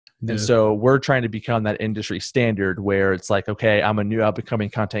Yeah. And so we're trying to become that industry standard where it's like, okay, I'm a new up-and-coming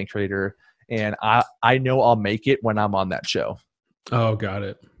content creator, and I know I'll make it when I'm on that show. Oh, got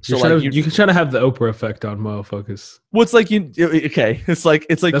it. So You can try to have the Oprah effect on motherfuckers. Well, it's like it's like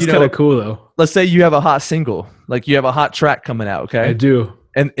That's kind of cool though. Let's say you have a hot single, like you have a hot track coming out. Okay, I do.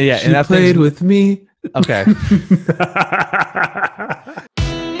 And yeah, she and that played with me. Okay.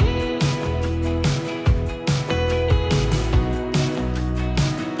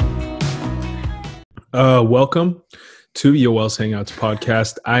 Welcome to Yoel's Hangouts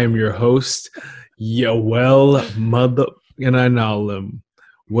podcast. I am your host, Yoel Mother and Analim.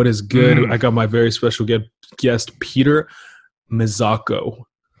 What is good? I got my very special guest, Peter Mizako.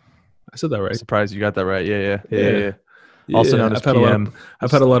 I said that right. Surprised you got that right. Yeah. Also known as I've PM.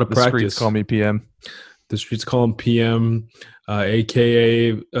 I've had a lot of practice. The streets call me PM. The streets call him PM,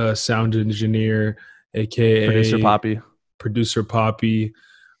 aka sound engineer, aka Producer Poppy.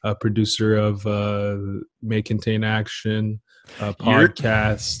 Producer of May Contain Action,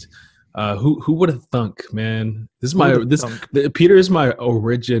 podcast. Who would have thunk, man? Peter is my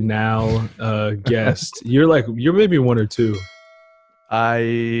original guest. You're maybe one or two.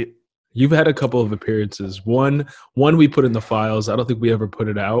 You've had a couple of appearances. One we put in the files. I don't think we ever put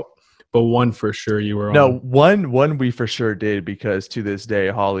it out, but one for sure you were on. No, one we for sure did, because to this day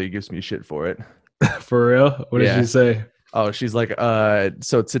Holly gives me shit for it. For real? What did she say? Oh, she's like,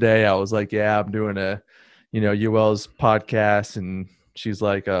 so today I was like, yeah, I'm doing Yoel's podcast, and she's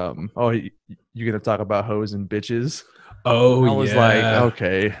like, oh, you gonna talk about hoes and bitches? Oh, I was like,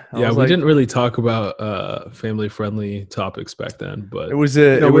 okay. We didn't really talk about family friendly topics back then, but it was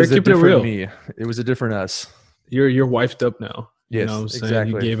a different real. me. It was a different us. You're wifed up now. Yes, you know what I'm saying?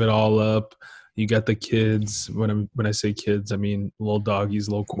 Exactly. You gave it all up. You got the kids. When I say kids, I mean little doggies,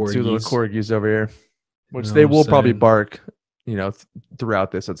 little corgis. Two little corgis over here, which they will probably bark,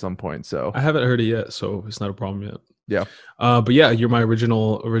 throughout this at some point. So I haven't heard it yet, so it's not a problem yet. Yeah. But yeah, you're my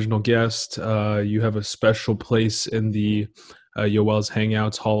original guest. You have a special place in the Yoel's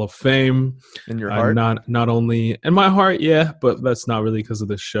Hangouts Hall of Fame. In your heart? Not only in my heart, yeah, but that's not really because of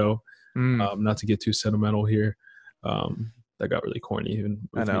this show. Not to get too sentimental here. That got really corny. Even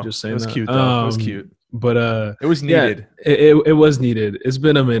I know. Me just saying it was that. cute though. It was cute. But it was needed. Yeah, it was needed. It's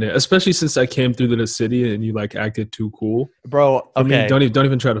been a minute, especially since I came through to the city and you acted too cool, bro. Okay, don't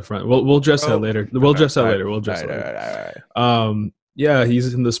even try to front. We'll dress that later. We'll dress that later. We'll dress that later. All right. Yeah,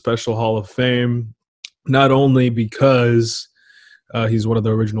 he's in the special Hall of Fame, not only because he's one of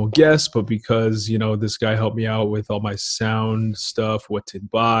the original guests, but because this guy helped me out with all my sound stuff, what to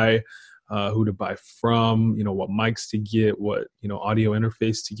buy. Who to buy from, what mics to get, what audio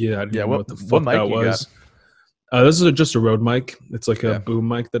interface to get. I didn't know what the fuck that was. This is just a Rode mic. It's like a boom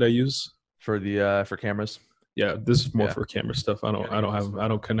mic that I use for cameras. Yeah, this is more for camera stuff. I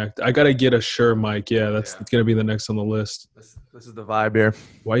don't connect. I gotta get a Shure mic. Yeah, that's gonna be the next on the list. This is the vibe here.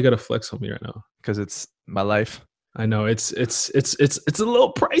 Why you gotta flex on me right now? Because it's my life. I know it's a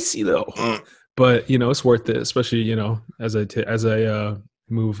little pricey though, but it's worth it, especially as I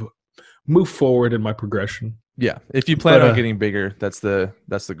move forward in my progression. Yeah, if you plan on getting bigger, that's the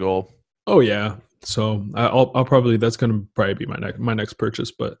goal. Oh yeah, so I'll probably that's gonna probably be my next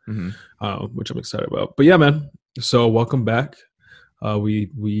purchase, but which I'm excited about. But yeah, man. So welcome back.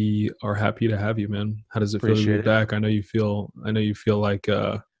 We are happy to have you, man. How does it feel to be back? I know you feel like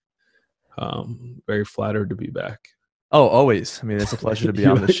very flattered to be back. Oh, always. I mean, it's a pleasure to be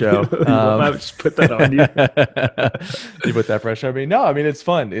on the show. I just put that on you. You put that pressure on me. No, I mean, it's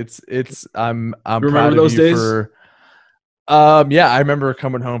fun. I'm remember proud those of you days? for. Yeah, I remember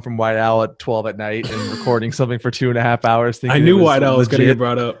coming home from White Owl at 12 at night and recording something for 2.5 hours. I knew White Owl was going to get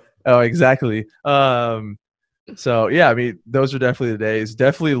brought up. Oh, exactly. So yeah, I mean, those are definitely the days.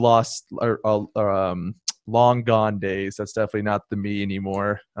 Definitely lost or long gone days. That's definitely not the me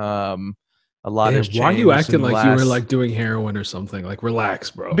anymore. A lot has changed. Why are you acting like you were doing heroin or something? Relax,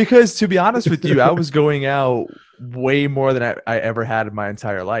 bro. Because to be honest with you, I was going out way more than I ever had in my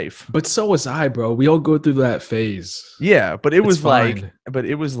entire life. But so was I, bro. We all go through that phase. Yeah, but it was fine.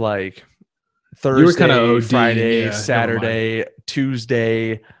 Thursday, Friday, Saturday,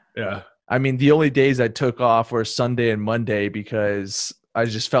 Tuesday. Yeah. I mean, the only days I took off were Sunday and Monday because I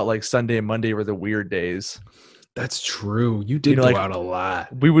just felt like Sunday and Monday were the weird days. That's true. You did go out a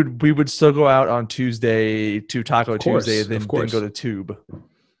lot. We would still go out on Tuesday to Taco Tuesday, then go to Tube.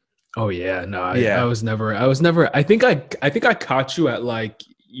 Oh yeah, no, I was never. I think I caught you at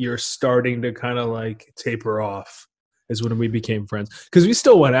you're starting to kind of taper off. Is when we became friends because we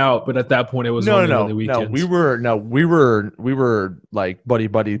still went out, but at that point it was only on the weekends. We were like buddy.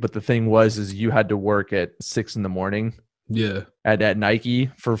 But the thing was, you had to work at 6 a.m. Yeah. at Nike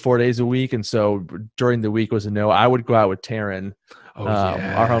for 4 days a week. And so during the week was a no. I would go out with Taryn, Oh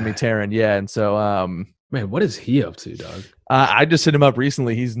our homie yeah. Taryn. Yeah. And so Man, what is he up to, dog? I just hit him up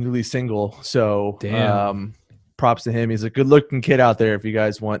recently. He's newly single. So Damn. props to him. He's a good looking kid out there if you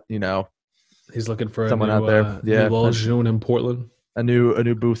guys want, He's looking for a someone out there. new Yeah. Lil June in Portland. A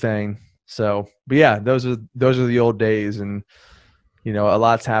new boo thing. So, but yeah, those are the old days, and a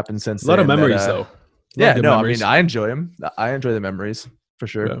lot's happened since A lot of then. memories though. Yeah, Good no, memories. I mean, I enjoy them. I enjoy the memories for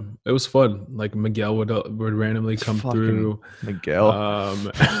sure. Yeah, it was fun. Like Miguel would randomly come Fucking through. Miguel.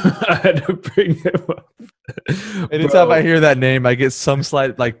 I had to bring him up. Anytime I hear that name, I get some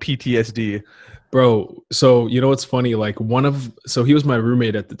slight like PTSD. Bro, so you know what's funny? Like so he was my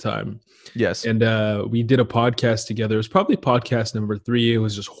roommate at the time. Yes. And we did a podcast together. It was probably podcast number 3. It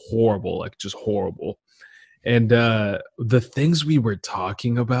was just horrible, like just horrible. And the things we were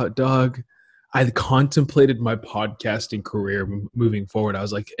talking about, dog, I contemplated my podcasting career moving forward. I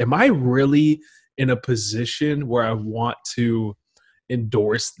was like, am I really in a position where I want to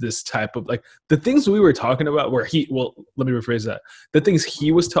endorse this type of, like, the things we were talking about where let me rephrase that. The things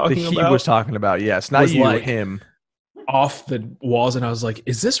he was talking about. Yes. Not you, like, him. Off the walls. And I was like,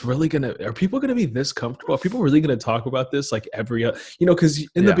 is this really are people gonna be this comfortable? Are people really gonna talk about this like because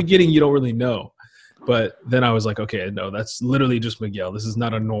in the beginning you don't really know. But then I was like, okay, no, that's literally just Miguel. This is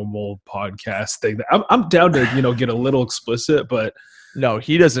not a normal podcast thing. I'm down to get a little explicit, but no,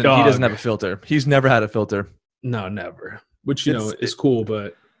 he doesn't. He doesn't have a filter. He's never had a filter. No, never. Which is cool,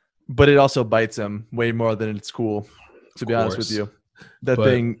 but it also bites him way more than it's cool. To be honest with you,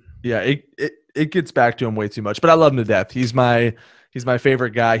 it gets back to him way too much. But I love him to death. He's my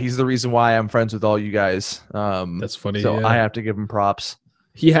favorite guy. He's the reason why I'm friends with all you guys. That's funny. So yeah. I have to give him props.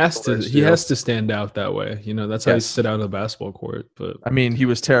 He has to stand out that way. That's how he stood out on the basketball court. But I mean, he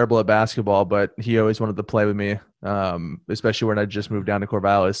was terrible at basketball, but he always wanted to play with me, especially when I just moved down to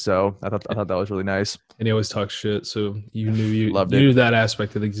Corvallis. So I thought that was really nice. And he always talked shit, so you knew Loved knew that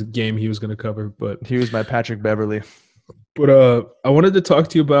aspect of the game he was going to cover. But he was my Patrick Beverly. But I wanted to talk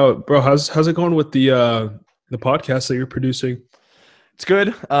to you about, bro. How's it going with the podcast that you're producing? It's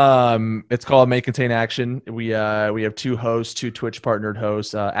good. It's called May Contain Action. We have 2 hosts, 2 Twitch partnered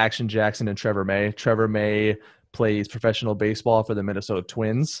hosts, Action Jackson and Trevor May. Trevor May plays professional baseball for the Minnesota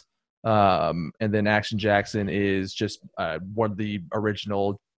Twins. And then Action Jackson is just one of the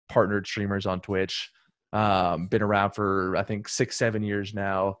original partnered streamers on Twitch. Been around for I think 6-7 years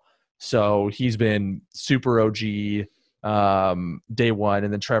now. So he's been super OG day one.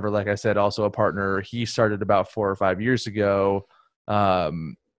 And then Trevor, like I said, also a partner. He started about 4 or 5 years ago.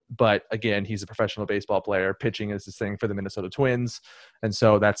 But again, he's a professional baseball player. Pitching is his thing for the Minnesota Twins. And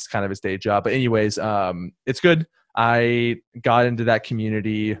so that's kind of his day job. But anyways, it's good. I got into that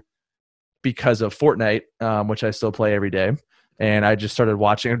community because of Fortnite, which I still play every day. And I just started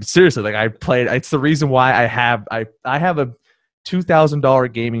watching. Seriously, like I played. It's the reason why I have a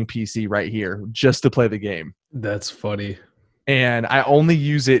 $2,000 gaming PC right here just to play the game. That's funny. And I only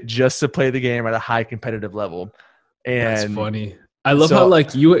use it just to play the game at a high competitive level. And that's funny. I love how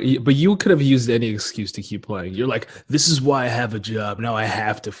like you could have used any excuse to keep playing. You're like, this is why I have a job. Now I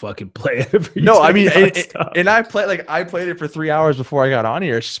have to fucking play every No, I mean, and I played it for 3 hours before I got on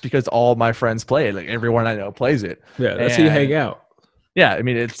here. It's just because all my friends play it. Like everyone I know plays it. Yeah, that's how you hang out. Yeah, I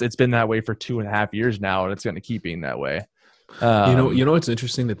mean, it's been that way for 2.5 years now, and it's going to keep being that way. You know what's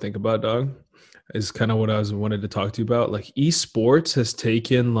interesting to think about, dog, is kind of what I wanted to talk to you about. Like esports has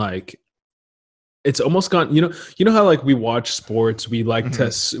taken like, it's almost gone. You know how like we watch sports, we like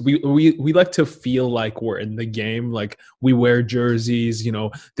to we like to feel like we're in the game. Like we wear jerseys,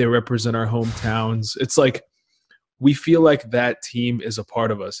 they represent our hometowns. It's like we feel like that team is a part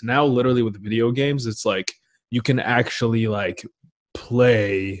of us. Now, literally with video games, it's like you can actually like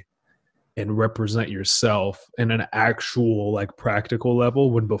play and represent yourself in an actual like practical level,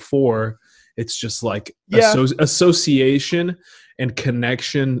 when before it's just like association and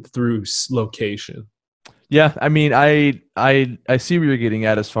connection through location. Yeah, I mean, I see what you're getting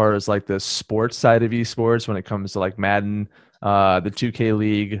at as far as like the sports side of esports when it comes to like Madden, the 2K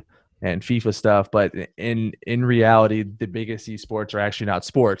League, and FIFA stuff. But in reality, the biggest esports are actually not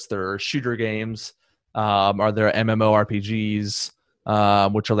sports. They're shooter games, are there MMORPGs,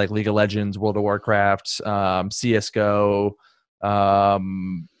 which are like League of Legends, World of Warcraft, CS:GO,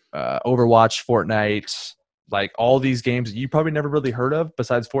 Overwatch, Fortnite, like all these games that you probably never really heard of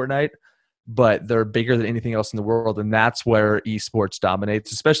besides Fortnite, but they're bigger than anything else in the world. And that's where esports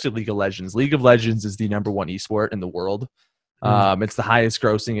dominates, especially League of Legends. League of Legends is the number one esport in the world. It's the highest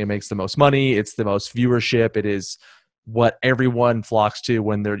grossing. It makes the most money. It's the most viewership. It is what everyone flocks to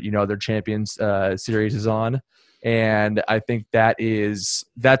when their Champions series is on. And I think that's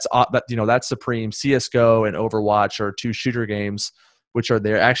supreme. CS:GO and Overwatch are two shooter games which are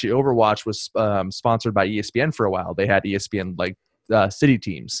there. Actually, Overwatch was sponsored by ESPN for a while. They had ESPN like city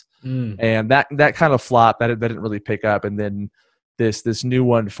teams, and that kind of flopped. That didn't really pick up. And then this new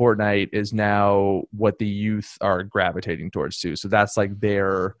one, Fortnite, is now what the youth are gravitating towards too. So that's like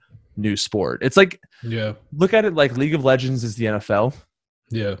their new sport. It's like, look at it like League of Legends is the NFL.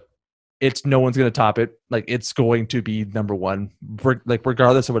 Yeah. It's no one's going to top it. Like it's going to be number one, like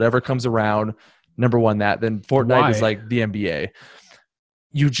regardless of whatever comes around, number one that. Then Fortnite is like the NBA.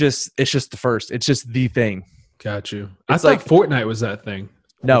 It's just the first. It's just the thing. Got you. I thought Fortnite was that thing.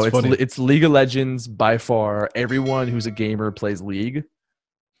 No, it's League of Legends by far. Everyone who's a gamer plays League,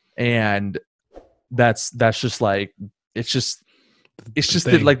 and that's just like it's just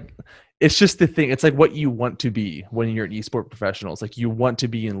the thing. It's like what you want to be when you're an esport professional. It's like you want to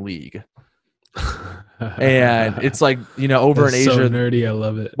be in League, and it's like over in Asia, so nerdy. I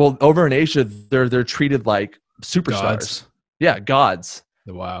love it. Well, over in Asia, they're treated like superstars. Gods. Yeah, gods.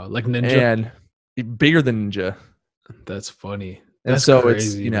 Wow, like Ninja, and bigger than Ninja. That's funny. And That's so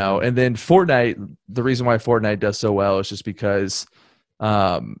crazy, it's and then Fortnite. The reason why Fortnite does so well is just because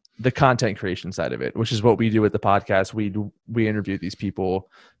the content creation side of it, which is what we do with the podcast. We interview these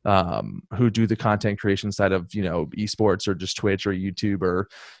people who do the content creation side of esports or just Twitch or YouTube or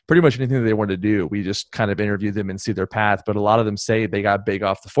pretty much anything that they want to do. We just kind of interview them and see their path. But a lot of them say they got big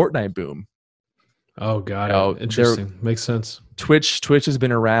off the Fortnite boom. Oh, got it. Interesting. Makes sense. Twitch has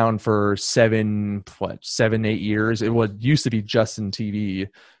been around for 7, 8 years. It used to be Justin TV,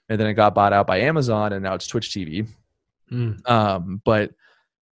 and then it got bought out by Amazon, and now it's Twitch TV. But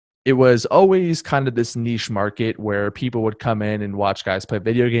it was always kind of this niche market where people would come in and watch guys play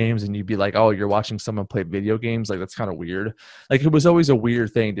video games, and you'd be like, "Oh, you're watching someone play video games? Like that's kind of weird." Like it was always a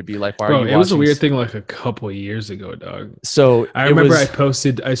weird thing to be like, "Why are you watching?" It was a weird thing like a couple of years ago, dog. So I remember I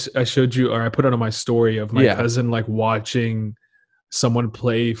posted, I showed you, or I put it on my story of my cousin like watching someone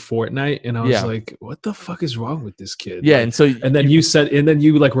play Fortnite, and I was like, "What the fuck is wrong with this kid?" Yeah, like, and then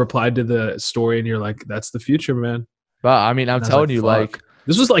you like replied to the story, and you're like, "That's the future, man." But I mean, I'm telling you, like.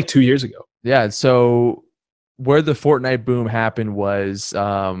 This was like 2 years ago. Yeah. So where the Fortnite boom happened was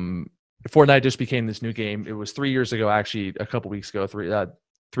Fortnite just became this new game. It was 3 years ago, actually, a couple weeks ago, 3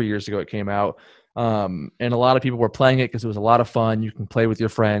 years ago it came out. And a lot of people were playing it because it was a lot of fun. You can play with your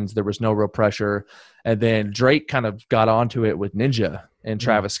friends. There was no real pressure. And then Drake kind of got onto it with Ninja and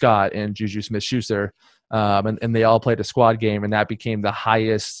Travis Scott and Juju Smith-Schuster. And they all played a squad game, and that became the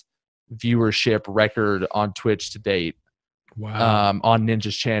highest viewership record on Twitch to date. Wow. On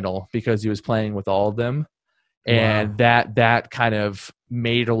Ninja's channel because he was playing with all of them. And that kind of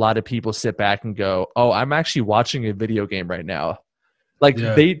made a lot of people sit back and go, "Oh, I'm actually watching a video game right now." Like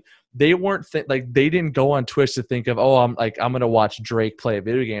they weren't they didn't go on Twitch to think of, "Oh, I'm going to watch Drake play a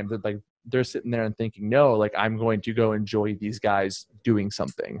video game." They're sitting there and thinking, "No, like I'm going to go enjoy these guys doing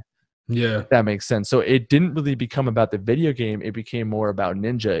something." Yeah. If that makes sense. So it didn't really become about the video game. It became more about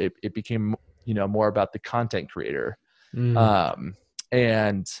Ninja. It became, more about the content creator.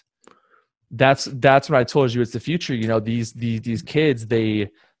 And that's what I told you. It's the future. These kids, they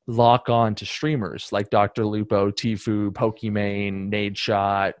lock on to streamers like Dr. Lupo, Tfue, Pokimane,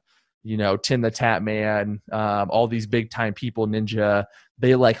 Nadeshot, Tim the Tap Man, all these big time people, Ninja.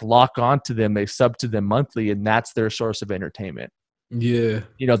 They like lock on to them. They sub to them monthly, and that's their source of entertainment. Yeah.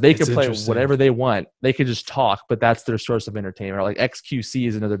 They can play whatever they want. They can just talk, but that's their source of entertainment. Or like XQC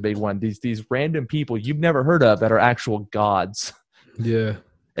is another big one. These random people you've never heard of that are actual gods. Yeah.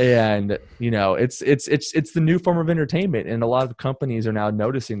 And it's the new form of entertainment, and a lot of companies are now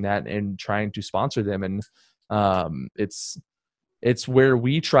noticing that and trying to sponsor them. And it's where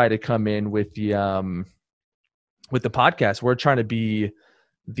we try to come in with the podcast. We're trying to be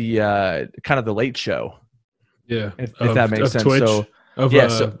the kind of the late show. Yeah, if that makes sense. Twitch, so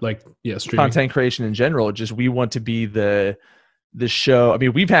streaming. Content creation in general. Just we want to be the show. I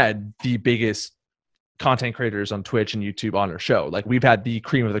mean, we've had the biggest content creators on Twitch and YouTube on our show. Like we've had the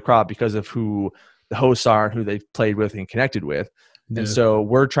cream of the crop because of who the hosts are and who they've played with and connected with. Yeah. And so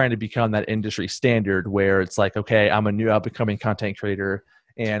we're trying to become that industry standard where it's like, okay, I'm a new up and coming content creator,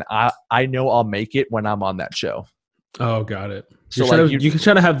 and I know I'll make it when I'm on that show. Oh, got it. So you can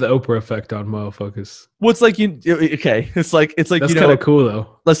try to have the Oprah effect on motherfuckers. Well, it's like it's like that's kind of cool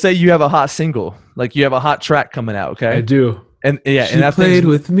though. Let's say you have a hot single, like you have a hot track coming out. Okay, I do. And yeah, and that played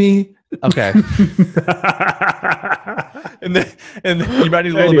with me. Okay. and then you might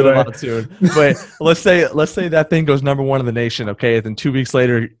need a little bit of auto-tune. But let's say that thing goes number one in the nation. Okay, and then 2 weeks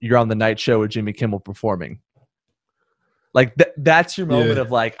later you're on the night show with Jimmy Kimmel performing. Like that's your moment Yeah.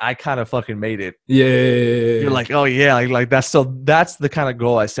 of like, I kind of fucking made it. Yeah. You're like, oh yeah, like that's the kind of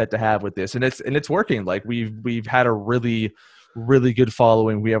goal I set to have with this, and it's working. Like we've had a really good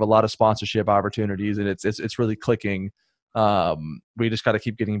following. We have a lot of sponsorship opportunities, and it's really clicking. We just got to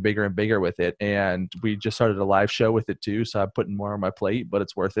keep getting bigger and bigger with it, and we just started a live show with it too. So I'm putting more on my plate, but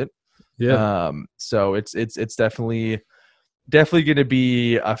it's worth it. Yeah. So it's definitely going to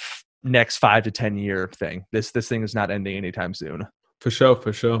be a next 5 to 10 year thing. This thing is not ending anytime soon. For sure.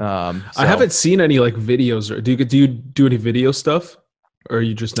 For sure. So I haven't seen any like videos, or do you do any video stuff, or are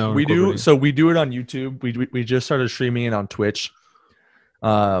you just now we do. incorporating? So we do it on YouTube. We just started streaming it on Twitch. You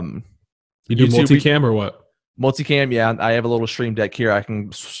do YouTube, multicam or what? Multicam, yeah. I have a little stream deck here. I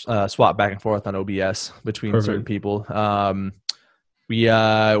can swap back and forth on OBS between Perfect. certain people. We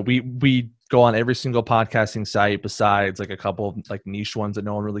go on every single podcasting site besides like a couple like niche ones that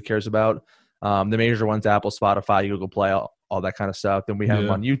no one really cares about. The major ones, Apple, Spotify, Google Play, all that kind of stuff. Then we have them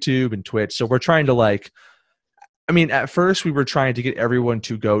on YouTube and Twitch. So we're trying to like, I mean, at first we were trying to get everyone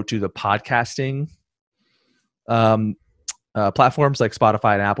to go to the podcasting platforms like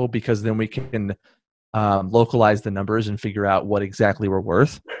Spotify and Apple, because then we can localize the numbers and figure out what exactly we're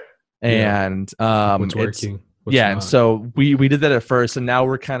worth. And what's working. What's yeah, not. and so we did that at first, and now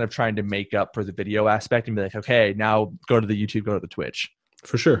we're kind of trying to make up for the video aspect and be like, okay, now go to the YouTube, go to the Twitch.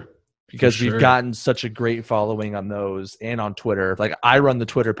 For sure. Because we've gotten such a great following on those and on Twitter. Like I run the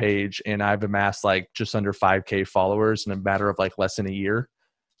Twitter page, and I've amassed like just under 5K followers in a matter of like less than a year.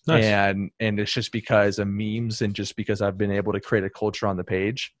 Nice. And it's just because of memes and just because I've been able to create a culture on the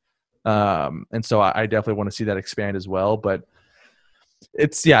page. And so I definitely want to see that expand as well. But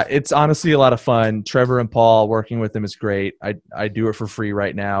it's honestly a lot of fun. Trevor and Paul, working with them is great. I do it for free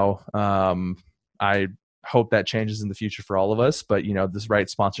right now. I hope that changes in the future for all of us, but you know, this right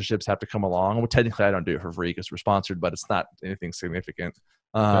sponsorships have to come along. Well, technically I don't do it for free because we're sponsored, but it's not anything significant.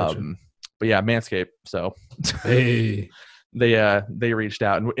 Gotcha. But yeah, Manscaped. So hey, they reached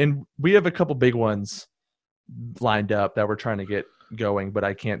out, and we have a couple big ones lined up that we're trying to get going, but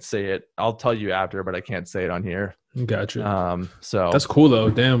I can't say it. I'll tell you after, but I can't say it on here. Gotcha. So that's cool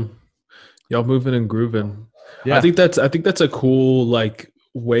though. Damn, y'all moving and grooving. Yeah, I think that's a cool like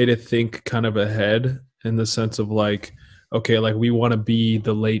way to think kind of ahead, in the sense of like, okay, like we want to be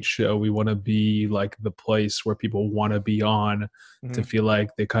the late show. We want to be like the place where people want to be on to feel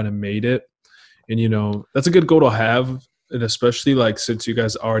like they kind of made it. And, you know, that's a good goal to have. And especially like, since you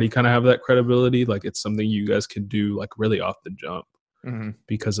guys already kind of have that credibility, like it's something you guys can do like really off the jump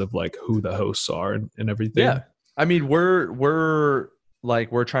because of like who the hosts are and everything. Yeah. I mean, we're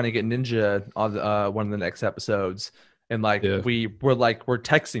trying to get Ninja on one of the next episodes. And like we're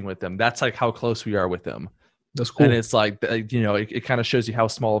texting with them. That's like how close we are with them. That's cool. And it's like, you know, it kind of shows you how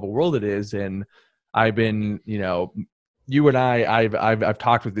small of a world it is. And I've been, you know, you and I've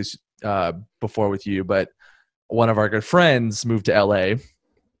talked with this before with you, but one of our good friends moved to LA.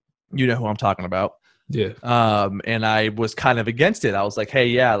 You know who I'm talking about. Yeah. And I was kind of against it. I was like, hey,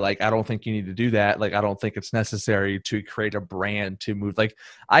 yeah, like I don't think you need to do that. Like I don't think it's necessary to create a brand to move. Like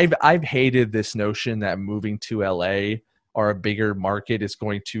I've hated this notion that moving to LA or a bigger market is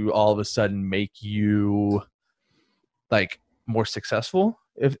going to all of a sudden make you like more successful,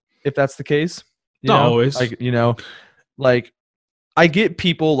 if that's the case. Not always. Like, you know, like I get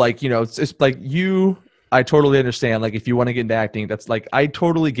people like, you know, it's like you. I totally understand. Like, if you want to get into acting, that's like I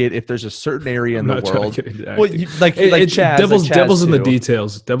totally get if there's a certain area in the world. Well, Chaz, devil's in the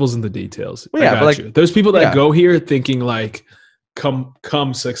details. Devil's in the details. Well, yeah, I got you. There's people that go here thinking like, come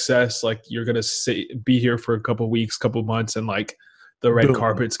success, like you're gonna be here for a couple weeks, couple months, and like the red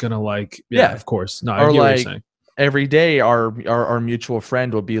carpet's gonna like, of course. No, I get what you're saying. Every day, our mutual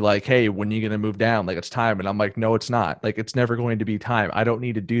friend will be like, "Hey, when are you gonna move down? Like, it's time." And I'm like, "No, it's not. Like, it's never going to be time. I don't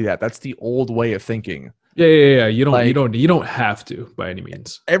need to do that. That's the old way of thinking." Yeah. You don't have to by any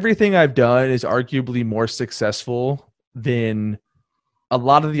means. Everything I've done is arguably more successful than a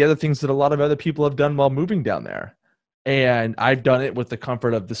lot of the other things that a lot of other people have done while moving down there. And I've done it with the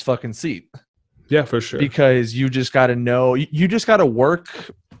comfort of this fucking seat. Yeah, for sure. Because you just got to know, you just got to work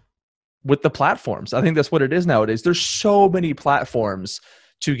with the platforms. I think that's what it is nowadays. There's so many platforms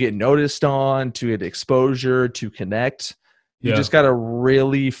to get noticed on, to get exposure, to connect. You just got to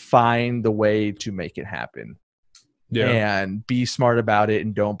really find the way to make it happen. Yeah. And be smart about it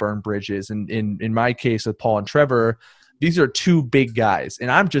and don't burn bridges. And in my case with Paul and Trevor, these are two big guys.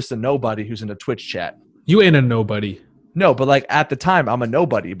 And I'm just a nobody who's in a Twitch chat. You ain't a nobody. No, but like at the time, I'm a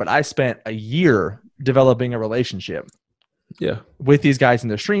nobody. But I spent a year developing a relationship with these guys in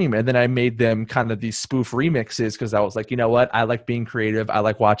the stream. And then I made them kind of these spoof remixes because I was like, you know what? I like being creative. I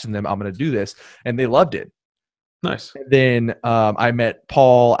like watching them. I'm going to do this. And they loved it. Nice. And then I met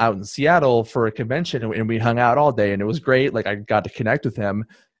Paul out in Seattle for a convention, and we hung out all day, and it was great. Like I got to connect with him.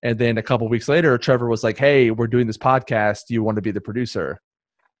 And then a couple weeks later, Trevor was like, "Hey, we're doing this podcast. Do you want to be the producer?"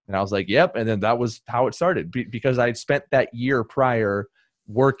 And I was like, "Yep." And then that was how it started, because I'd spent that year prior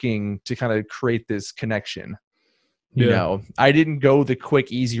working to kind of create this connection. You Yeah. know, I didn't go the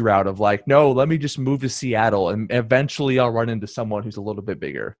quick, easy route of like, no, let me just move to Seattle and eventually I'll run into someone who's a little bit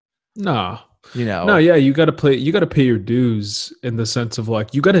bigger. No. You No, know, yeah, you gotta pay your dues in the sense of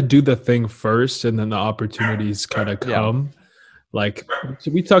like you gotta do the thing first and then the opportunities kind of yeah, come. Like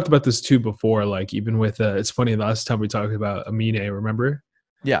so we talked about this too before, like even with it's funny, last time we talked about Amine, remember?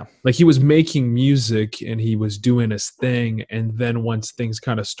 yeah. Like he was making music and he was doing his thing, and then once things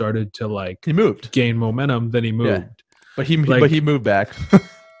kind of started to like He moved. gain momentum, then he Yeah, moved. but he Like, moved back.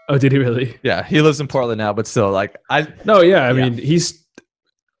 oh, did he really? Yeah, he lives in Portland now, but still, like No, yeah, I yeah, mean he's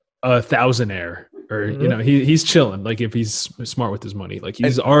a thousandaire, or you know, he's chilling. Like if he's smart with his money, like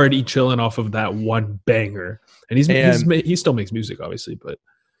he's and already chilling off of that one banger, and and he still makes music, obviously, but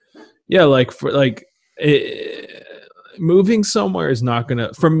yeah, like for like moving somewhere is not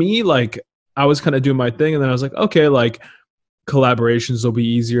gonna for me. Like I was kind of doing my thing, and then I was like, okay, like collaborations will be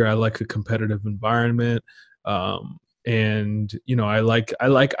easier. I like a competitive environment. And you know,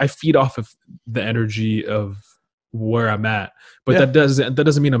 I feed off of the energy of where I'm at. But yeah, that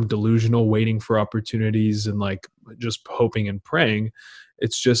doesn't mean I'm delusional waiting for opportunities and like just hoping and praying.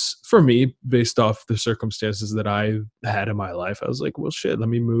 It's just for me, based off the circumstances that I had in my life, I was like, well shit, let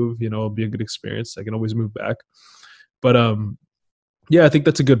me move, you know, it'll be a good experience. I can always move back. But yeah, I think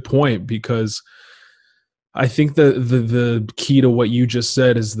that's a good point, because I think the key to what you just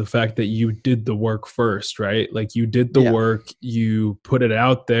said is the fact that you did the work first, right? Like you did the yeah. work, you put it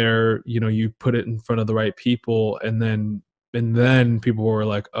out there, you know, you put it in front of the right people, and then people were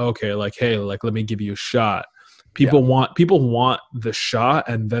like, okay, like hey, like let me give you a shot. Yeah. People want the shot,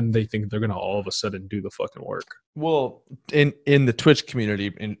 and then they think they're gonna all of a sudden do the fucking work. Well, in the Twitch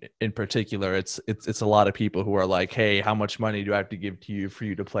community in particular, it's a lot of people who are like, "Hey, how much money do I have to give to you for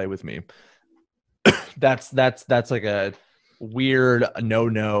you to play with me?" That's like a weird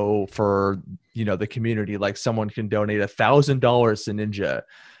no for, you know, the community. Like someone can donate $1,000 to Ninja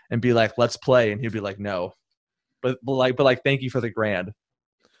and be like, "Let's play," and he'll be like, "No," but thank you for the grand.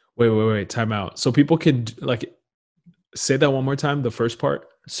 Wait, time out. So people could like say that one more time, the first part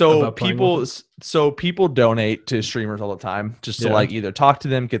So about playing with people them. so people donate to streamers all the time just to Yeah. like either talk to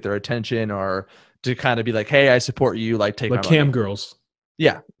them, get their attention, or to kind of be like, "Hey, I support you, like take my Like money." cam girls.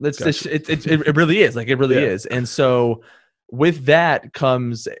 Yeah, that's Gotcha. it really is. Like it really Yeah. is. And so with that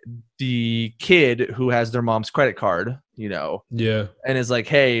comes the kid who has their mom's credit card, you know, Yeah. and is like,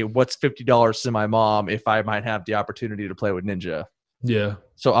 "Hey, what's $50 to my mom if I might have the opportunity to play with Ninja?" Yeah.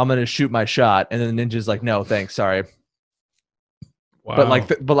 So I'm gonna shoot my shot, and then Ninja's like, "No, thanks, sorry." But Wow.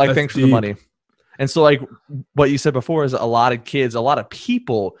 That's thanks for the deep. money. And so like what you said before is a lot of kids, a lot of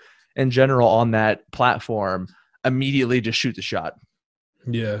people in general on that platform immediately just shoot the shot.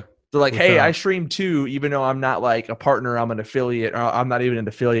 Yeah. They're like, "Hey, I Without. stream too, even though I'm not like a partner, I'm an affiliate, or I'm not even an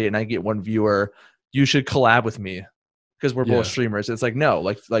affiliate and I get one viewer. You should collab with me because we're both Yeah. streamers." It's like, no,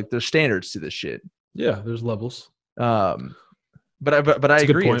 like there's standards to this shit. Yeah. There's levels. Um, but I It's a good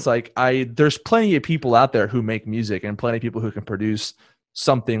agree. point. It's like there's plenty of people out there who make music and plenty of people who can produce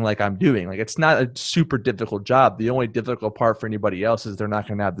something like I'm doing. Like it's not a super difficult job. The only difficult part for anybody else is they're not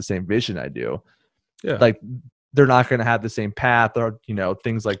going to have the same vision I do. Yeah. Like they're not going to have the same path or, you know,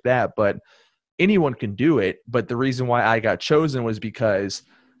 things like that. But anyone can do it. But the reason why I got chosen was because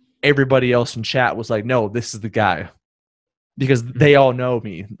everybody else in chat was like, "No, this is the guy," because they all know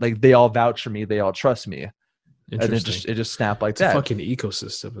me. Like they all vouch for me. They all trust me. And Interesting. it just snapped like It's a that. fucking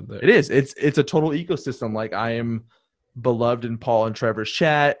ecosystem in there. It is. It's a total ecosystem. Like I am beloved in Paul and Trevor's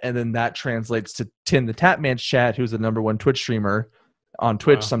chat, and then that translates to Tim the Tapman's chat, who's the #1 Twitch streamer on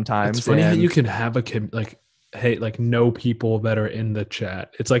Twitch Wow. It's sometimes. funny how you And can have like hey, like know people that are in the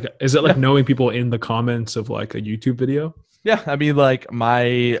chat. It's like, is it like yeah, knowing people in the comments of like a YouTube video? yeah. I mean, like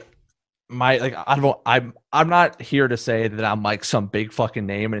my like I don't I'm not here to say that I'm like some big fucking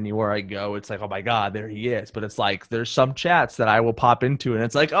name, and anywhere I go it's like, "Oh my god, there he is." But it's like there's some chats that I will pop into and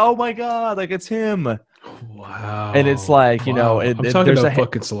it's like, "Oh my god, like it's him." And it's Wow. like, you know, Wow. I'm talking there's about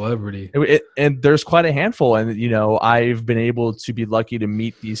fucking celebrity. and there's quite a handful, and you know, I've been able to be lucky to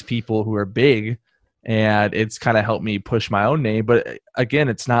meet these people who are big, and it's kind of helped me push my own name. But again,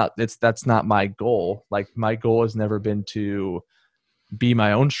 that's not my goal. Like my goal has never been to be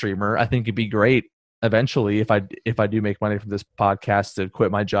my own streamer. I think it'd be great eventually if I do make money from this podcast to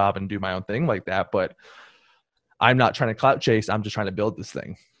quit my job and do my own thing like that. But I'm not trying to clout chase. I'm just trying to build this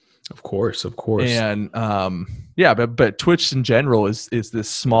thing. Of course, of course. And yeah, but Twitch in general is this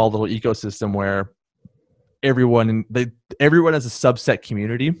small little ecosystem where everyone has a subset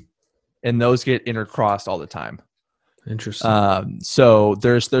community, and those get intercrossed all the time. Interesting. So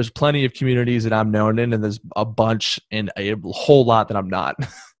there's plenty of communities that I'm known in, and there's a bunch and a whole lot that I'm not.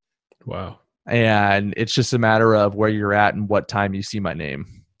 Wow. And it's just a matter of where you're at and what time you see my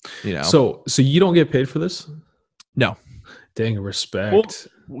name. You know. So you don't get paid for this? No. Dang, respect. Well,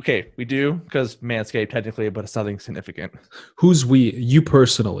 okay, we do because Manscaped technically, but it's nothing significant. Who's we? You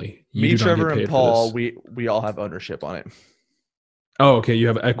personally? You Me, do not Trevor, get paid and Paul. for this. We all have ownership on it. Oh, okay. You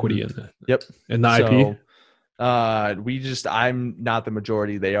have equity in that. Yep. And the IP. I'm not the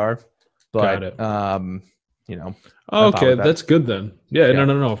majority. They are, but Got it. you know. Oh, okay, that. that's good then. Yeah, Yeah.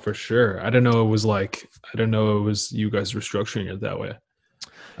 no, for sure. I didn't know it was you guys restructuring it that way.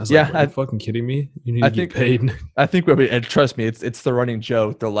 I was like, are you fucking kidding me? You need to get paid. I think, and trust me, it's the running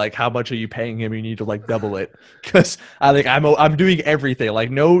joke. They're like, how much are you paying him? You need to like double it, because I'm doing everything. Like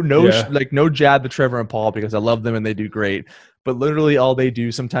no jab to Trevor and Paul because I love them and they do great. But literally all they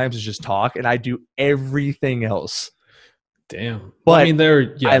do sometimes is just talk, and I do everything else. Damn. But I mean,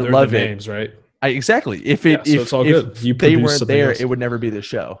 they're love the names, right? Exactly. If so it's all good. They weren't there, else. It would never be the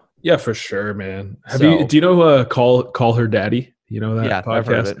show. Yeah, for sure, man. Do you know Call Her Daddy? You know that podcast? I've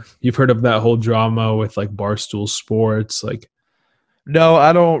heard of it. You've heard of that whole drama with like Barstool Sports, like? No,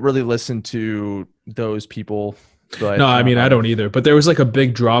 I don't really listen to those people. But no, I mean I don't either. But there was like a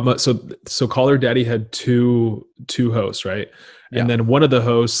big drama. So Call Her Daddy had two hosts, right? And then one of the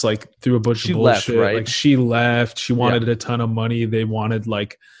hosts like threw a bunch of bullshit. Left, right? Like she left. She wanted a ton of money. They wanted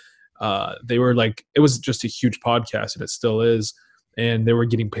like they were like, it was just a huge podcast, and it still is. And they were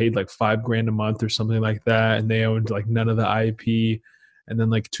getting paid like $5,000 a month or something like that. And they owned like none of the IP. And then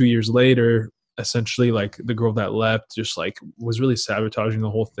like 2 years later, essentially like the girl that left just like was really sabotaging the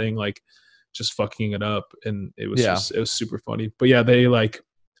whole thing, like just fucking it up. And it was it was super funny. But yeah, they like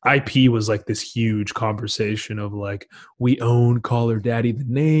IP was like this huge conversation of like, we own Call Her Daddy, the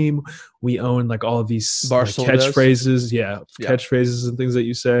name. We own like all of these like, catchphrases. Catchphrases and things that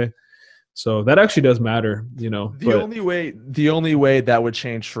you say. So that actually does matter, you know. The only way that would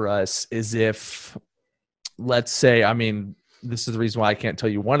change for us is if, let's say, I mean, this is the reason why I can't tell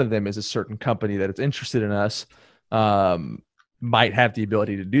you one of them is a certain company that is interested in us, might have the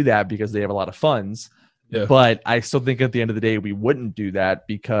ability to do that because they have a lot of funds. Yeah. But I still think at the end of the day, we wouldn't do that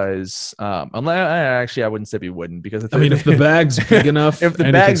because, I wouldn't say we wouldn't because if the bag's big enough,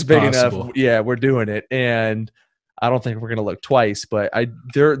 we're doing it. And I don't think we're going to look twice, but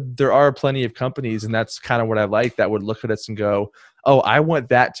there are plenty of companies, and that's kind of what I like, that would look at us and go, oh, I want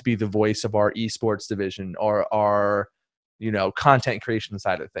that to be the voice of our esports division or our, content creation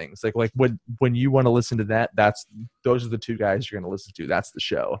side of things. Like when you want to listen to that, those are the two guys you're going to listen to. That's the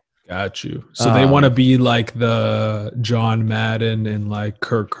show. Got you. So they want to be like the John Madden and like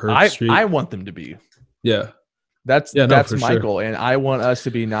Kirk Herbstreit. I want them to be. Yeah. That's Michael, sure. And I want us to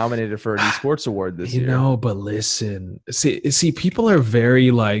be nominated for an esports award this year. But listen, see, people are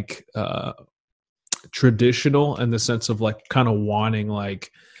very like traditional in the sense of like kind of wanting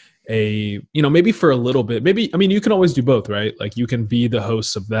like maybe for a little bit, you can always do both, right? Like you can be the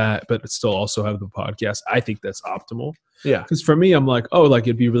host of that, but still also have the podcast. I think that's optimal. Yeah. Because for me, I'm like, oh, like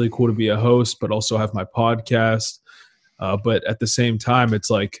it'd be really cool to be a host, but also have my podcast. But at the same time,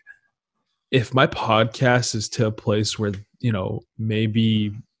 it's like, if my podcast is to a place where,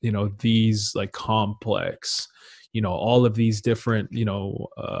 maybe, these like complex, all of these different,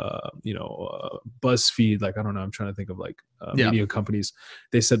 BuzzFeed, like, I don't know, I'm trying to think of like media companies.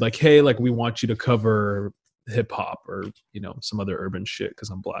 They said like, hey, like we want you to cover hip hop or, some other urban shit because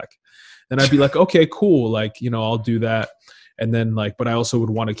I'm Black. Then I'd be like, okay, cool. Like, I'll do that. And then like, but I also would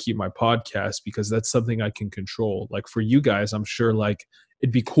want to keep my podcast because that's something I can control. Like for you guys, I'm sure like,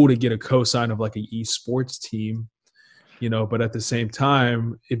 it'd be cool to get a cosign of like an esports team, but at the same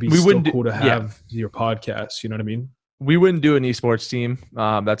time, it'd be cool to have your podcast. You know what I mean? We wouldn't do an esports team.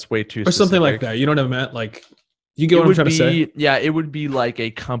 That's way too or something like that. You know what I meant? Like, you get what I'm trying to say? Yeah, it would be like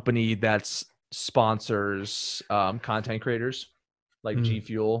a company that sponsors content creators, like G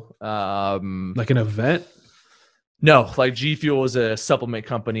Fuel. Like an event? No, like G Fuel is a supplement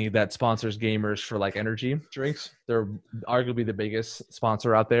company that sponsors gamers for like energy drinks. They're arguably the biggest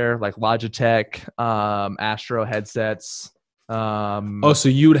sponsor out there, like Logitech, Astro headsets. So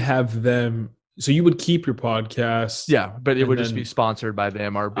you would have them. So you would keep your podcast. Yeah, but it would just be sponsored by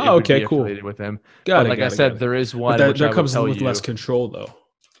them or cool. Affiliated with them. Like I said, there is one. But that comes with less control, though.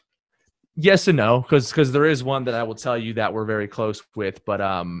 Yes and no, because there is one that I will tell you that we're very close with, but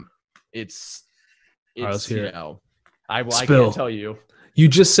it's right, let's hear I can't tell you. You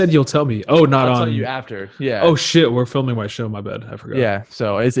just said you'll tell me. Oh, not I'll on. tell you after. Yeah. Oh shit, we're filming my show. My bad. I forgot. Yeah.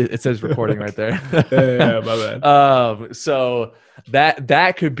 So it says recording right there. Yeah, my bad. So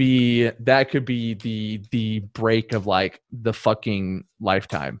that could be the break of like the fucking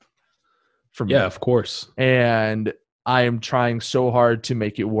lifetime for me. Yeah, of course. And I am trying so hard to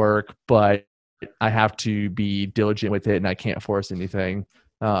make it work, but I have to be diligent with it, and I can't force anything.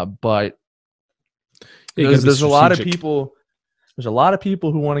 But there's a lot of people. There's a lot of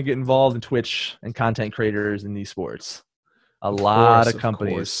people who want to get involved in Twitch and content creators in these sports. A lot of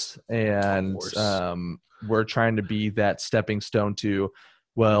companies, and we're trying to be that stepping stone to.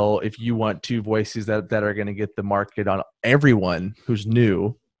 Well, if you want two voices that are going to get the market on everyone who's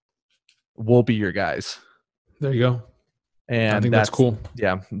new, we'll be your guys. There you go. And I think that's cool.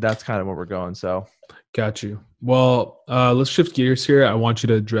 Yeah, that's kind of where we're going. So, got you. Well, let's shift gears here. I want you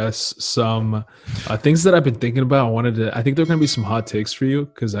to address some things that I've been thinking about. I think there are going to be some hot takes for you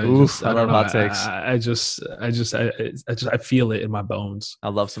because I don't know. Hot takes. I feel it in my bones. I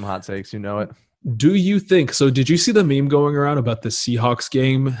love some hot takes. You know it. Do you think so? Did you see the meme going around about the Seahawks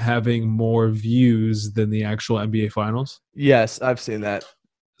game having more views than the actual NBA Finals? Yes, I've seen that.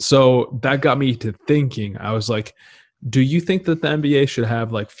 So that got me to thinking. I was like, do you think that the NBA should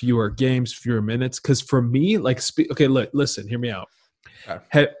have like fewer games, fewer minutes? Because for me, like, okay, listen, hear me out.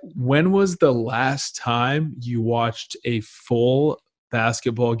 Okay. When was the last time you watched a full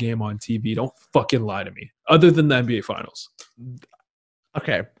basketball game on TV? Don't fucking lie to me. Other than the NBA Finals.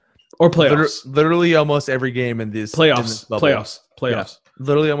 Okay. Or playoffs. Literally almost every game in this playoffs. Yeah.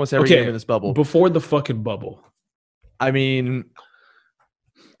 Literally almost every game in this bubble. Before the fucking bubble. I mean,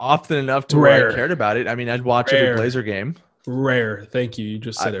 often enough to where I cared about it. I mean, I'd watch every Blazer game. Rare. Thank you. You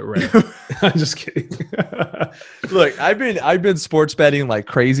just said it rare. I'm just kidding. Look, I've been sports betting like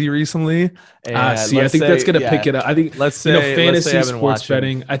crazy recently. And I think that's gonna pick it up. I think fantasy sports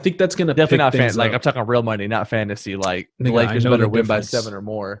betting. I think that's gonna definitely not fan. Like I'm talking real money, not fantasy. Like the Lakers better win by 7 or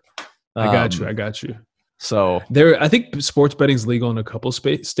more. I got you. So I think sports betting is legal in a couple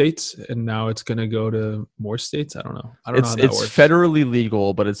states, and now it's going to go to more states. I don't know. I don't know how that works. It's federally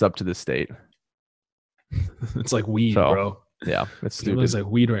legal, but it's up to the state. It's like weed, bro. Yeah, it's stupid. It's like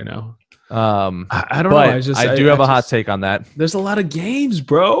weed right now. I don't know. I do have a hot take on that. There's a lot of games,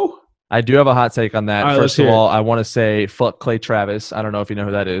 bro. I do have a hot take on that. Right, first of all, I want to say fuck Clay Travis. I don't know if you know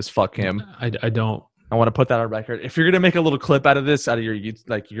who that is. Fuck him. I don't. I want to put that on record. If you're gonna make a little clip out of this, out of your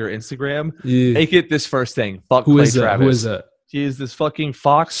Instagram, make it this first thing. Fuck Clay Travis. Who is that? He is this fucking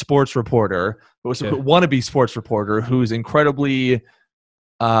Fox sports reporter, wannabe sports reporter, who's incredibly,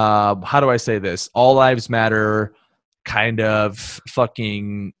 how do I say this? All lives matter, kind of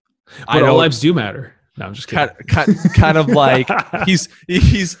fucking. But all lives do matter. No, I'm just kidding. Kind of like he's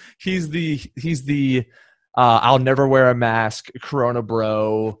the I'll never wear a mask, Corona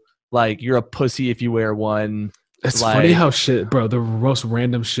bro. Like, you're a pussy if you wear one. It's funny how the most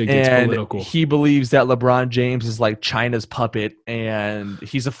random shit gets political. He believes that LeBron James is like China's puppet, and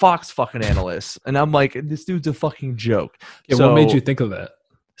he's a Fox fucking analyst. And I'm like, this dude's a fucking joke. Yeah, what made you think of that?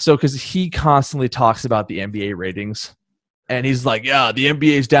 So, because he constantly talks about the NBA ratings. And he's like, yeah, the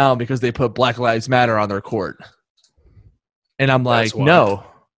NBA's down because they put Black Lives Matter on their court. And I'm like, no,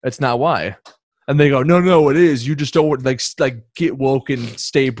 that's not why. And they go, no, it is. You just don't like get woke and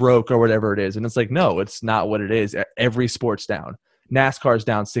stay broke or whatever it is. And it's like, no, it's not what it is. Every sport's down. NASCAR's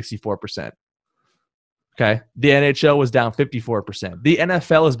down 64%. Okay. The NHL was down 54%. The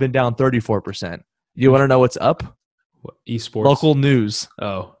NFL has been down 34%. You want to know what's up? What, esports? Local news.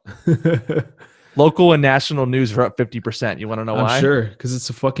 Oh. Local and national news are up 50%. You want to know why? I'm sure, because it's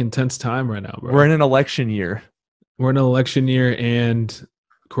a fucking tense time right now, bro. We're in an election year. And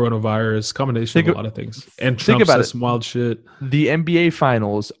coronavirus, combination of a lot of things. And Trump says some wild shit. The NBA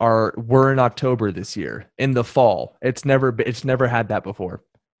finals were in October this year, in the fall. It's never had that before,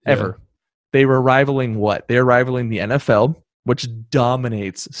 ever. Yeah. They were rivaling what? They're rivaling the NFL, which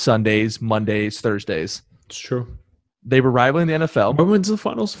dominates Sundays, Mondays, Thursdays. It's true. They were rivaling the NFL. When's the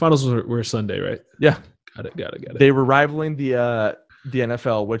finals? Finals were Sunday, right? Yeah. Got it. They were rivaling the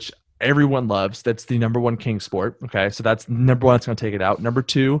NFL, which everyone loves. That's the number one king sport. Okay, so that's number one. That's going to take it out. Number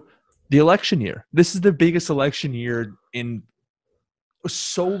two, the election year. This is the biggest election year in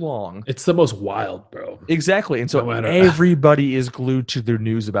so long. It's the most wild, bro. Exactly. And so everybody is glued to their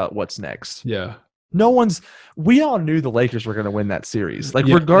news about what's next. Yeah. We all knew the Lakers were going to win that series. Like,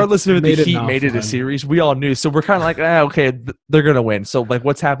 regardless of if the Heat made it a series, we all knew. So we're kind of like, okay, they're going to win. So, like,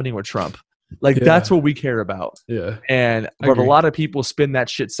 what's happening with Trump? Like Yeah. that's what we care about. Yeah. But a lot of people spin that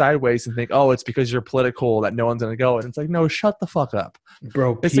shit sideways and think, oh, it's because you're political that no one's gonna go. And it's like, no, shut the fuck up.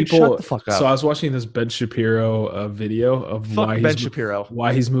 Bro, It's people. like, shut the fuck up. So I was watching this Ben Shapiro video of Fuck Ben Shapiro.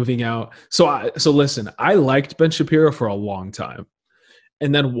 why he's moving out. So listen, I liked Ben Shapiro for a long time,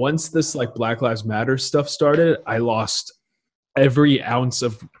 and then once this like Black Lives Matter stuff started, I lost every ounce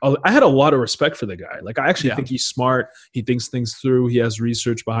of. I had a lot of respect for the guy. Like I actually think he's smart. He thinks things through. He has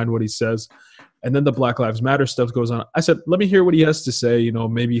research behind what he says. And then the Black Lives Matter stuff goes on. I said, let me hear what he has to say. You know,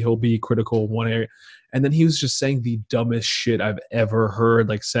 maybe he'll be critical in one area. And then he was just saying the dumbest shit I've ever heard,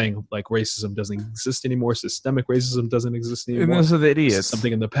 like saying like racism doesn't exist anymore. Systemic racism doesn't exist anymore. And those are the idiots.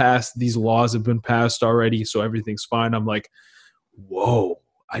 Something in the past. These laws have been passed already, so everything's fine. I'm like, whoa.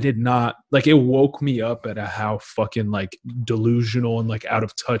 I did not like it woke me up at how fucking like delusional and like out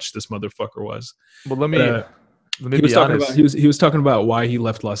of touch this motherfucker was. Well, let me he was talking about he was talking about why he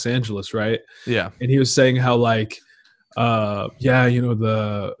left Los Angeles, right? Yeah. And he was saying how like you know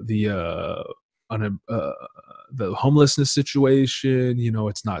the homelessness situation, you know,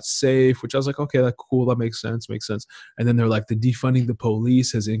 it's not safe, which I was like, okay, that's cool, that makes sense. And then they're like, the defunding the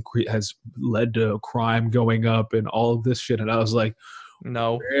police has led to crime going up and all of this shit. And I was like,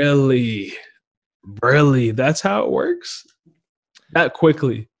 no, really, that's how it works that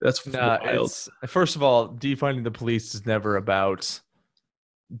quickly? That's wild. First of all, defunding the police is never about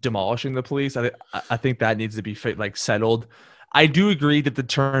demolishing the police. I think that needs to be settled. I do agree that the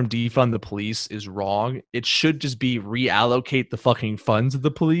term defund the police is wrong. It should just be reallocate the fucking funds of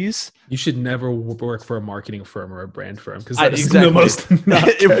the police. You should never work for a marketing firm or a brand firm because that's the most.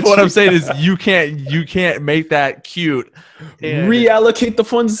 What I'm saying is you can't make that cute. Reallocate the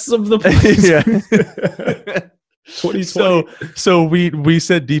funds of the police. Yeah. 2020. So we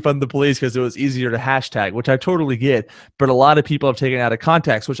said defund the police because it was easier to hashtag, which I totally get. But a lot of people have taken it out of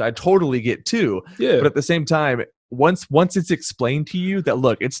context, which I totally get too. Yeah. But at the same time, once it's explained to you that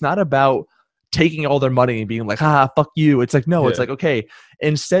look, it's not about taking all their money and being like, fuck you. It's like, no, It's like, okay,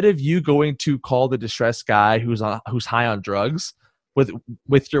 instead of you going to call the distressed guy who's high on drugs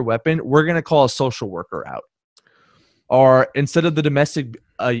with your weapon, we're gonna call a social worker out. Or instead of the domestic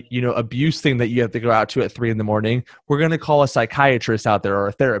abuse thing that you have to go out to at 3 a.m, we're gonna call a psychiatrist out there or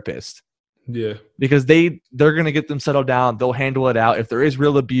a therapist. Yeah. Because they're gonna get them settled down. They'll handle it out. If there is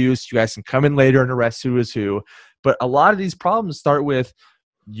real abuse, you guys can come in later and arrest who is who. But a lot of these problems start with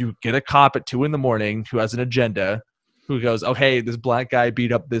you get a cop at 2 a.m. who has an agenda, who goes, oh, hey, this black guy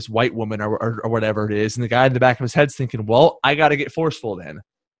beat up this white woman or whatever it is. And the guy in the back of his head's thinking, well, I got to get forceful then.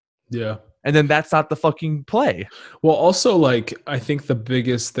 Yeah. And then that's not the fucking play. Well, also, like, I think the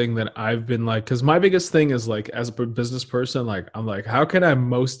biggest thing that I've been like, because my biggest thing is like, as a business person, like, I'm like, how can I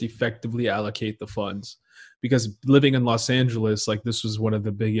most effectively allocate the funds? Because living in Los Angeles, like, this was one of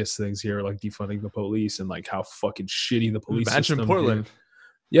the biggest things here, like defunding the police and like how fucking shitty the police system. Imagine Portland.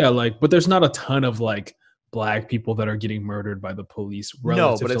 Yeah, like, but there's not a ton of like black people that are getting murdered by the police.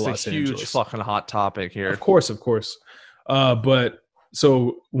 No, but it's a huge fucking hot topic here. Of course. But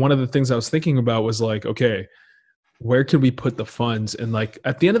so one of the things I was thinking about was like, okay, where can we put the funds? And like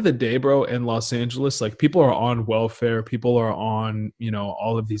at the end of the day, bro, in Los Angeles, like people are on welfare, people are on,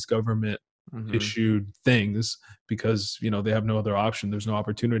 all of these government issued things because, they have no other option. There's no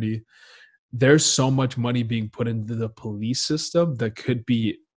opportunity. There's so much money being put into the police system that could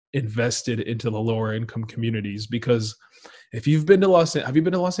be invested into the lower income communities. Because if you've been to have you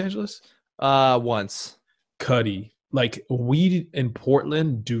been to Los Angeles? Once. Cuddy. Like, we in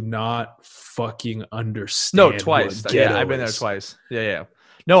Portland do not fucking understand. No, twice. Yeah, I've been there twice. Yeah.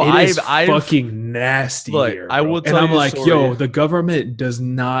 No, I've fucking nasty. Look, here, I will tell and I'm you like, yo, the government does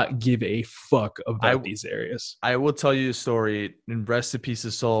not give a fuck about these areas. I will tell you a story, and rest in peace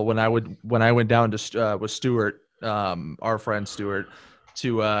of soul. When I went down to with Stuart, our friend Stuart,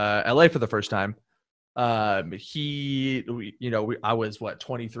 to LA for the first time. I was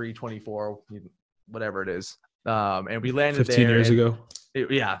 23, 24, whatever it is. And we landed 15 years ago.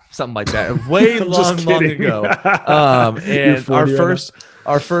 Yeah, something like that. Way long ago. And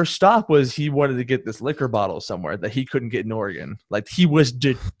our first stop was he wanted to get this liquor bottle somewhere that he couldn't get in Oregon. Like, he was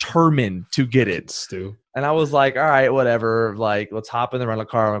determined to get it. Stu. And I was like, all right, whatever. Like, let's hop in the rental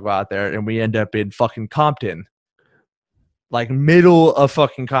car and go out there. And we end up in fucking Compton. Like, middle of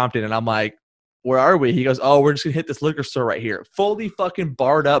fucking Compton. And I'm like, where are we? He goes, oh, we're just gonna hit this liquor store right here. Fully fucking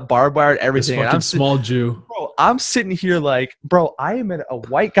barred up, barbed wired, everything. This fucking small Jew. Bro, I'm sitting here like, bro, I am a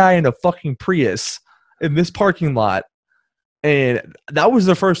white guy in a fucking Prius in this parking lot. And that was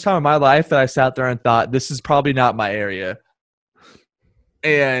the first time in my life that I sat there and thought, this is probably not my area.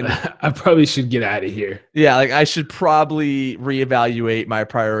 And I probably should get out of here. yeah, like I should probably reevaluate my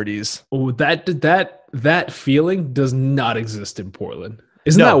priorities. Oh, that feeling does not exist in Portland.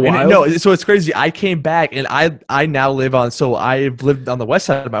 Isn't that No, and wild? no. So it's crazy. I came back, and I now live on. So I've lived on the west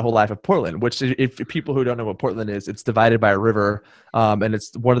side of my whole life of Portland. Which, if people who don't know what Portland is, it's divided by a river, and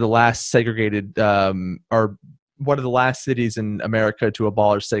it's one of the last segregated, or one of the last cities in America to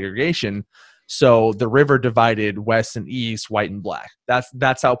abolish segregation. So the river divided west and east, white and black.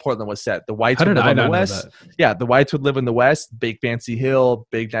 That's how Portland was set. The whites How would did live I on the not know west. that? Yeah, the whites would live in the west, big fancy hill,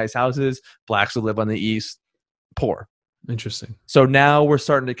 big nice houses. Blacks would live on the east, poor. Interesting. So now we're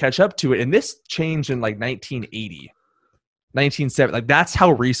starting to catch up to it. And this changed in like 1980, 1970. Like that's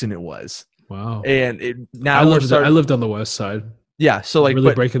how recent it was. Wow. And I lived on the west side. Yeah. So like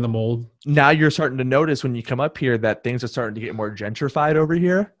really breaking the mold. Now you're starting to notice when you come up here that things are starting to get more gentrified over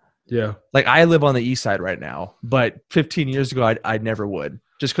here. Yeah. Like I live on the east side right now, but 15 years ago, I never would.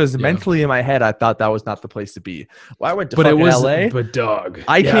 Just because mentally in my head, I thought that was not the place to be. Well, I went to fucking LA. But dog.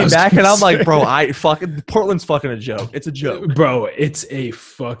 I came back and I'm like, bro, Portland's fucking a joke. It's a joke. Bro, it's a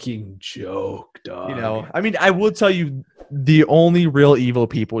fucking joke, dog. You know, I mean, I will tell you the only real evil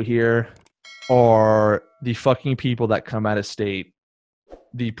people here are the fucking people that come out of state.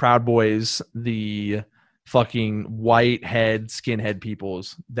 The Proud Boys, the fucking white head, skinhead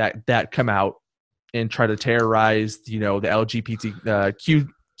peoples that come out and try to terrorize, the LGBTQ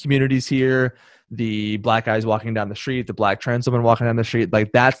communities here, the black guys walking down the street, the black trans women walking down the street.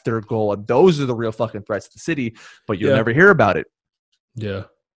 Like that's their goal. And those are the real fucking threats to the city, but you'll never hear about it. Yeah.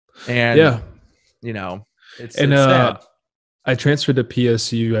 And it's sad. I transferred to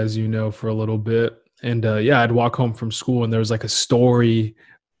PSU, as you know, for a little bit. And I'd walk home from school and there was like a story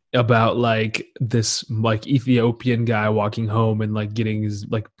about like this like Ethiopian guy walking home and like getting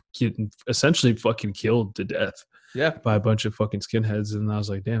essentially fucking killed to death by a bunch of fucking skinheads. And I was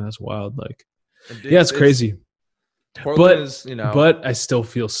like, damn, that's wild. Like, it's crazy. But I still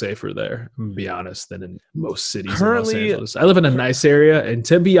feel safer there, I'm gonna be honest, than in most cities currently in Los Angeles. I live in a nice area, and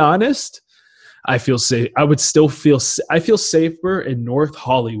to be honest, I feel safe. I feel safer in North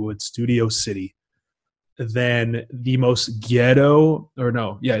Hollywood, Studio City, than the most ghetto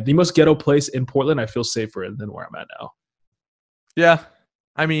place in Portland. I feel safer in than where I'm at now. Yeah.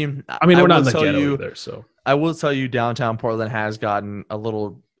 I mean, we're not in the ghetto either, so. I will tell you downtown Portland has gotten a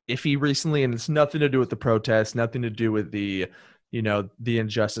little iffy recently, and it's nothing to do with the protests, nothing to do with the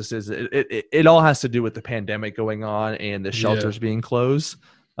injustices. It all has to do with the pandemic going on and the shelters being closed.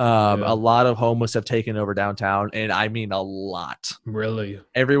 A lot of homeless have taken over downtown, and I mean a lot. Really?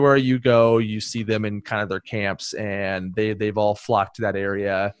 Everywhere you go, you see them in kind of their camps, and they've all flocked to that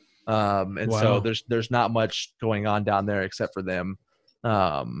area. So there's not much going on down there except for them.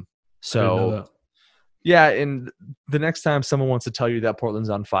 Yeah, and the next time someone wants to tell you that Portland's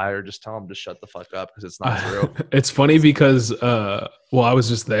on fire, just tell them to shut the fuck up because it's not true. It's funny because I was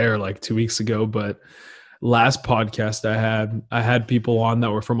just there like 2 weeks ago, but last podcast I had people on that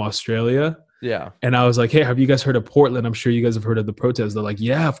were from Australia. Yeah. And I was like, hey, have you guys heard of Portland? I'm sure you guys have heard of the protests. They're like,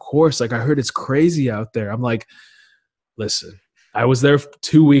 yeah, of course. Like I heard it's crazy out there. I'm like, listen, I was there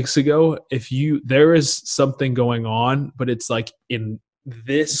 2 weeks ago. There is something going on, but it's like in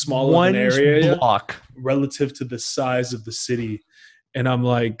this small of an area block relative to the size of the city. And I'm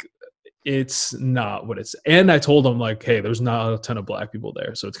like, it's not what it's. And I told them like, hey, there's not a ton of black people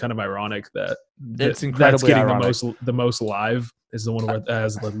there, so it's kind of ironic that it's incredibly that's getting ironic. the most live is the one where it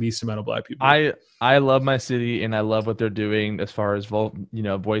has the least amount of black people. I love my city and I love what they're doing as far as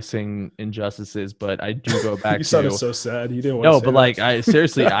voicing injustices, but I do go back you to. sounded so sad. You didn't want to say but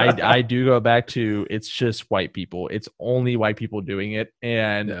that. like I do go back to it's just white people. It's only white people doing it,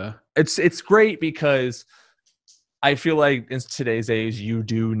 and it's great because I feel like in today's age, you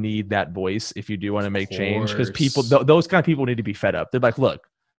do need that voice if you do want to make change, because people, those kind of people need to be fed up. They're like, look,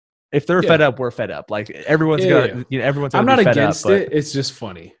 if they're fed up, we're fed up. Like everyone's everyone's. I'm not against it. It's just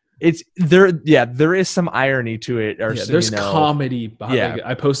funny. It's there. Yeah, there is some irony to it. Or there's comedy behind it.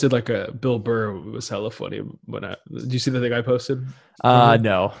 I posted like a Bill Burr. It was hella funny when did you see the thing I posted?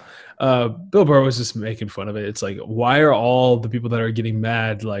 No. Bill Burr was just making fun of it. It's like, why are all the people that are getting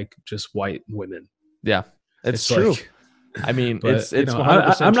mad like just white women? Yeah. It's true. Like, I mean, it's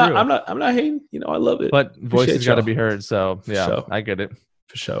 100% true. I'm not hating. I love it. But voices got to be heard. So yeah, I get it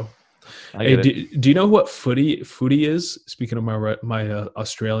for sure. Hey, do you know what footy is? Speaking of my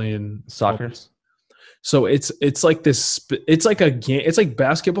Australian soccer. So it's like this. It's like a game. It's like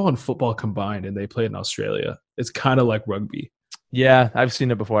basketball and football combined, and they play in Australia. It's kind of like rugby. Yeah, I've seen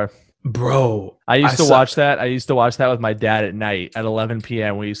it before. Bro, I used to watch that. I used to watch that with my dad at night at 11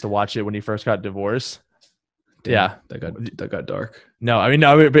 p.m. We used to watch it when he first got divorced. Damn, Yeah. that got dark. No, I mean,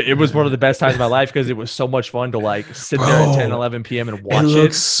 no, but it was one of the best times of my life because it was so much fun to like sit there at 10, Bro, 11 p.m. and it watch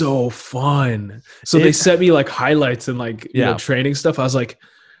looks it. so fun. So they sent me like highlights and like Yeah. training stuff. I was like,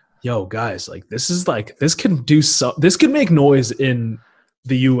 yo, guys, like this can make noise in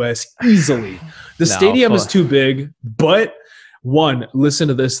the US easily. The stadium is too big, but one, listen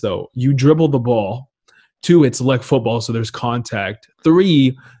to this though. You dribble the ball. Two, it's like football, so there's contact.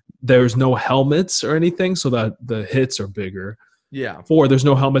 Three, there's no helmets or anything, so that the hits are bigger. Yeah. Four, there's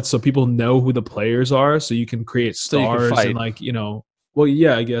no helmets, so people know who the players are, so you can create stars and like, well,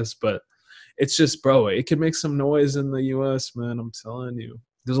 yeah, I guess, but it's just, bro, it can make some noise in the US, man. I'm telling you.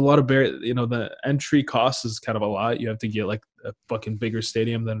 There's a lot of the entry cost is kind of a lot. You have to get like a fucking bigger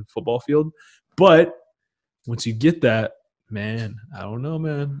stadium than a football field. But once you get that, man, I don't know,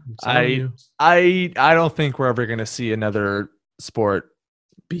 man. I'm telling you. I don't think we're ever gonna see another sport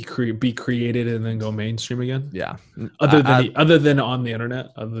be created and then go mainstream again. Yeah. Other than on the internet,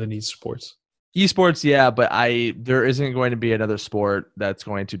 other than esports. Esports, yeah, but there isn't going to be another sport that's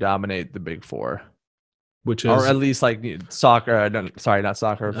going to dominate the big four. Which is, or at least like soccer. Not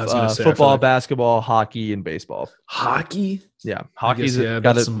soccer. Football, basketball, hockey, and baseball. Hockey, yeah, hockey's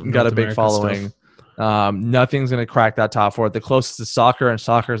got a big following. Nothing's gonna crack that top four. The closest is soccer, and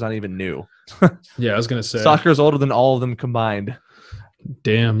soccer is not even new. Yeah, I was gonna say soccer is older than all of them combined.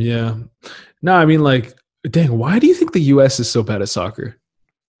 Damn, yeah. No, I mean, like, dang, why do you think the U.S. is so bad at soccer?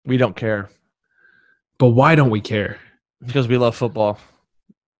 We don't care. But why don't we care? Because we love football.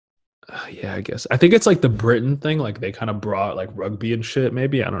 Yeah, I guess. I think it's like the Britain thing. Like they kind of brought like rugby and shit.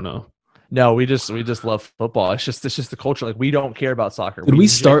 Maybe, I don't know. No, we just love football. It's just the culture. Like we don't care about soccer. Did we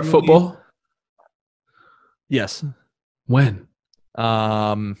start football? Yes. When?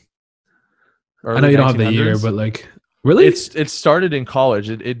 I know you don't have the year, but like, really? It started in college.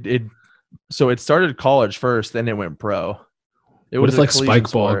 So it started college first, then it went pro. It was like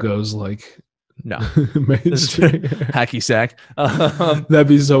spike ball goes like no hacky sack. That'd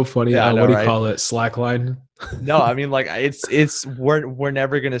be so funny. Yeah, what do you call it? Slackline? No, I mean like it's we're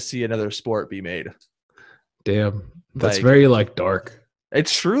never gonna see another sport be made. Damn, that's like, very like dark.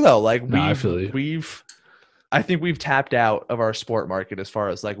 It's true though. Like I feel you. I think we've tapped out of our sport market as far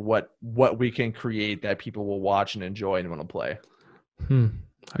as like what we can create that people will watch and enjoy and want to play.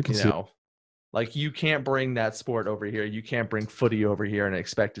 I can see. Like you can't bring that sport over here. You can't bring footy over here and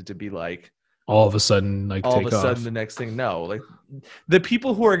expect it to be like all of a sudden like all of a sudden the next thing. No, like the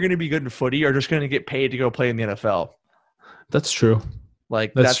people who are going to be good in footy are just going to get paid to go play in the NFL. That's true.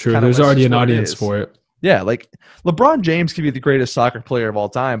 Like that's true. There's already an audience for it. Yeah, like LeBron James could be the greatest soccer player of all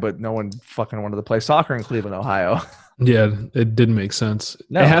time, but no one fucking wanted to play soccer in Cleveland, Ohio. Yeah, it didn't make sense.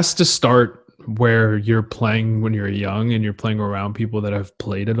 No. It has to start where you're playing when you're young and you're playing around people that have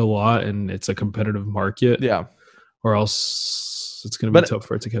played it a lot and it's a competitive market. Yeah. Or else it's going to be tough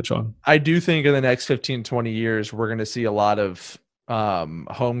for it to catch on. I do think in the next 15, 20 years, we're going to see a lot of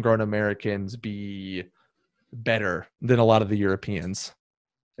homegrown Americans be better than a lot of the Europeans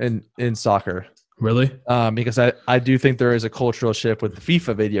in soccer. Really? Because I do think there is a cultural shift with the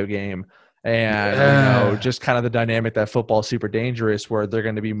FIFA video game and just kind of the dynamic that football is super dangerous where they're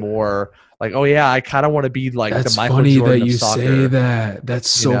going to be more like, oh yeah, I kind of want to be like the Michael Jordan of soccer. That's funny that you say that. That's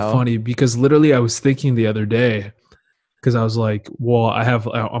so funny because literally I was thinking the other day because I was like, well, I have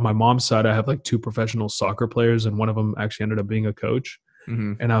on my mom's side, I have like 2 professional soccer players and one of them actually ended up being a coach.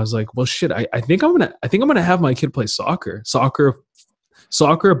 Mm-hmm. And I was like, well, shit, I think I'm gonna have my kid play soccer,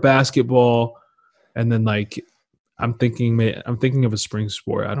 basketball. And then like I'm thinking of a spring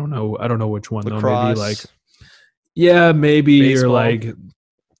sport. I don't know which one Lacrosse, though. Maybe like maybe baseball. Or like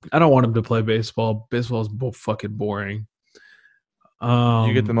I don't want him to play baseball. Baseball is fucking boring.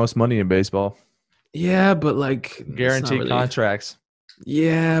 You get the most money in baseball. Yeah, but like guaranteed contracts.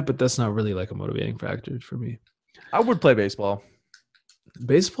 Yeah, but that's not really like a motivating factor for me. I would play baseball.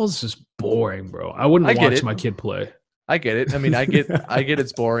 Baseball is just boring, bro. I wouldn't watch my kid play. I get it. I mean, I get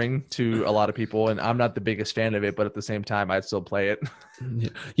it's boring to a lot of people, and I'm not the biggest fan of it, but at the same time, I'd still play it.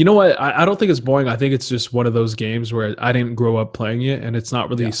 You know what? I don't think it's boring. I think it's just one of those games where I didn't grow up playing it, and it's not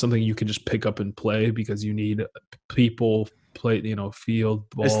really something you can just pick up and play because you need people play, field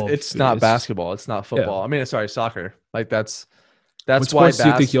ball. It's not basketball. It's not football. Yeah. I mean, sorry, soccer. Like that's what sports do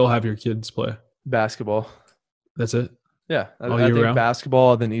you think you'll have your kids play? Basketball. That's it? Yeah. I think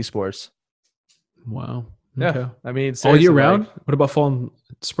basketball, then esports. Wow. Okay. Yeah, I mean, all year round. What about fall and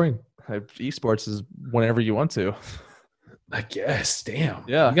spring? Esports is whenever you want to. I guess. Damn.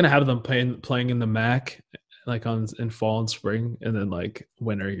 Yeah, you're gonna have them playing in the MAC, like in fall and spring, and then like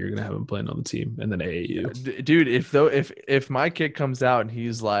winter, you're gonna have them playing on the team, and then AAU. Dude, if my kid comes out and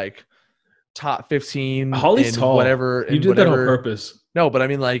he's like, top 15 Holly's in tall. whatever. You did that on purpose. No, but I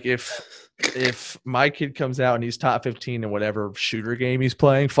mean, like if my kid comes out and he's top 15 in whatever shooter game he's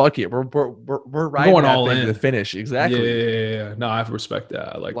playing, fuck it, we're riding going that all thing in to the finish. Exactly. Yeah. No, I respect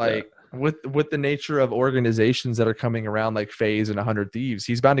that. I like that. With the nature of organizations that are coming around like FaZe and 100 Thieves,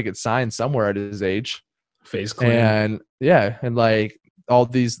 he's bound to get signed somewhere at his age. FaZe Clan. And and like all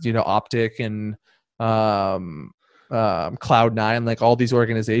these, Optic and Cloud9, like all these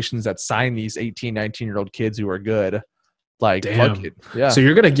organizations that sign these 18, 19-year-old kids who are good. Like, damn. fuck it. Yeah. So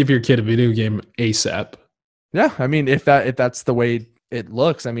you're gonna give your kid a video game ASAP? Yeah. I mean, if that's the way it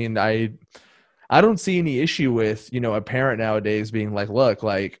looks, I mean, I don't see any issue with, a parent nowadays being like, look,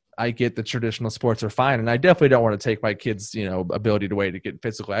 like I get the traditional sports are fine. And I definitely don't want to take my kids, ability away to get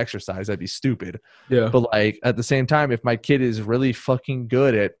physical exercise. That'd be stupid. Yeah. But like at the same time, if my kid is really fucking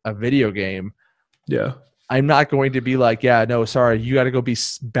good at a video game, yeah, I'm not going to be like, yeah, no, sorry, you got to go be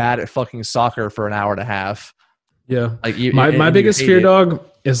bad at fucking soccer for an hour and a half. Yeah. Like my biggest fear, dog,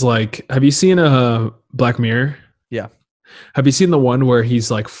 is like, have you seen Black Mirror? Yeah. Have you seen the one where he's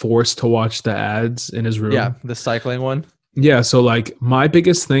like forced to watch the ads in his room? Yeah, the cycling one. Yeah, so like my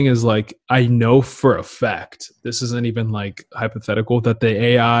biggest thing is like I know for a fact, this isn't even like hypothetical, that the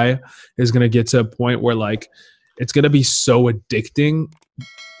AI is going to get to a point where like it's going to be so addicting,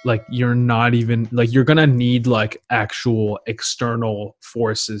 like you're not even like you're going to need like actual external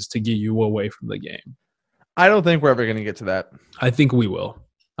forces to get you away from the game. I don't think we're ever going to get to that. I think we will.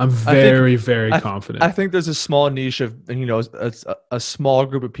 I'm very confident. I think there's a small niche of, a small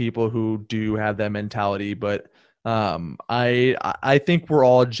group of people who do have that mentality, but I think we're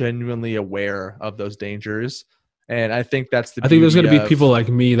all genuinely aware of those dangers, and I think that's the. I think there's going to be people like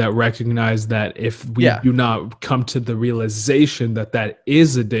me that recognize that if we do not come to the realization that that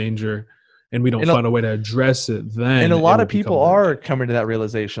is a danger, and we don't find a way to address it, then and a lot of people are coming to that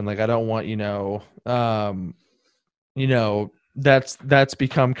realization. Like I don't want that's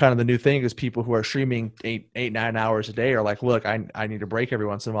become kind of the new thing is people who are streaming 8-9 hours a day are like, look, I need a break every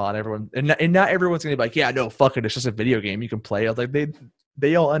once in a while, and everyone and not everyone's gonna be like, yeah, no, fuck it, it's just a video game, you can play. I was like,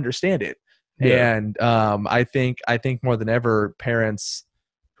 they all understand it. Yeah. And I think more than ever, parents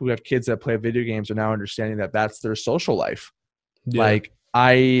who have kids that play video games are now understanding that that's their social life. Yeah. Like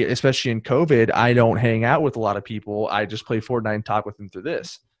especially in COVID, I don't hang out with a lot of people. I just play Fortnite and talk with them through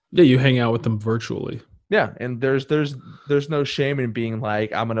this. Yeah, you hang out with them virtually. Yeah, and there's no shame in being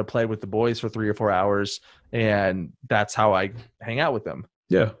like, I'm gonna play with the boys for 3 or 4 hours, and that's how I hang out with them.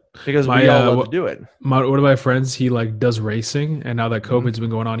 Yeah, because we all love to do it. One of my friends, he like does racing, and now that COVID's been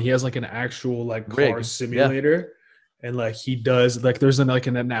going on, he has like an actual like car simulator, and like he does like there's like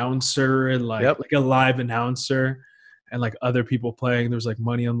an announcer and like a live announcer, and like other people playing. There's like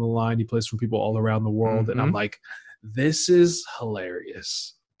money on the line. He plays for people all around the world, and I'm like, this is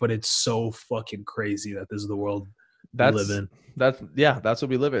hilarious. But it's so fucking crazy that this is the world we live in. That's what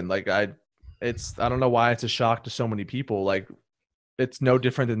we live in. Like I don't know why it's a shock to so many people. Like it's no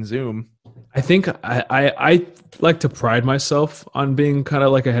different than Zoom. I think I like to pride myself on being kind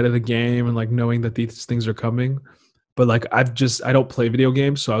of like ahead of the game and like knowing that these things are coming. But like I don't play video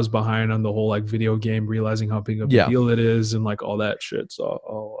games, so I was behind on the whole like video game, realizing how big of a deal it is and like all that shit.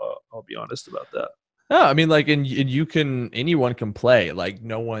 So I'll be honest about that. No, I mean, like, and anyone can play. Like,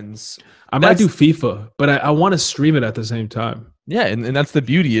 no one's. I might do FIFA, but I want to stream it at the same time. Yeah, and that's the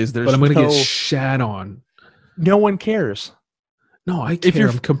beauty is there's. But I'm gonna get shat on. No one cares. No, I care.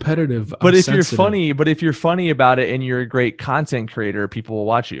 I'm competitive. But if you're funny about it and you're a great content creator, people will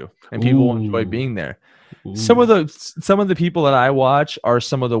watch you and people will enjoy being there. Ooh. Some of the people that I watch are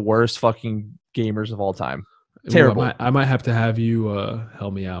some of the worst fucking gamers of all time. Terrible. Ooh, I might have to have you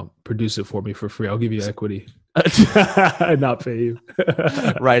help me out. Produce it for me for free. I'll give you equity. Not pay you.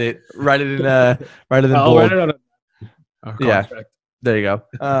 Write it in bold. Write it on a contract. There you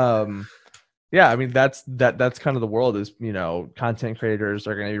go. Yeah, I mean that's kind of the world is, content creators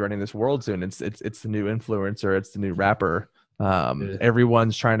are going to be running this world soon. It's the new influencer, it's the new rapper.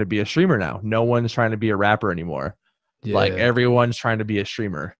 Everyone's trying to be a streamer now. No one's trying to be a rapper anymore. Yeah. Like everyone's trying to be a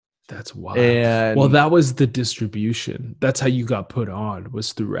streamer. That's wild. Well, that was the distribution. That's how you got put on,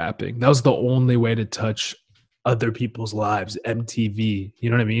 was through rapping. That was the only way to touch other people's lives. MTV, you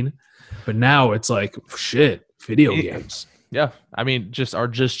know what I mean? But now it's like shit, video games. Yeah, I mean, just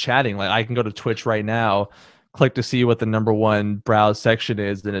chatting. Like I can go to Twitch right now, click to see what the #1 browse section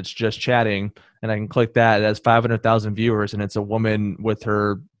is, and it's just chatting. And I can click that. It has 500,000 viewers, and it's a woman with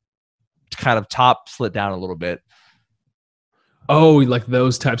her kind of top slit down a little bit. Oh, like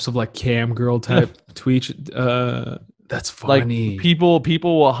those types of like cam girl type tweets. That's funny. Like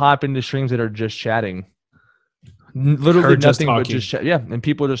people will hop into streams that are just chatting. Literally just nothing but talking. just and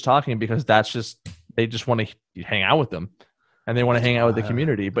people are just talking because they just want to hang out with them, and they want to hang out with the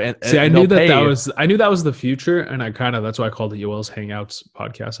community. But see, I knew that was the future, and that's why I called it Yoel's Hangouts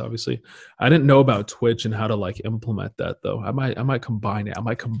podcast. Obviously, I didn't know about Twitch and how to like implement that though. I might combine it. I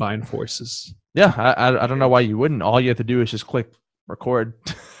might combine forces. Yeah, I don't know why you wouldn't. All you have to do is just click record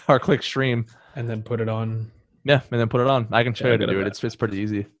or click stream and then put it on. Yeah, and then put it on. I can show you how to do it. It's pretty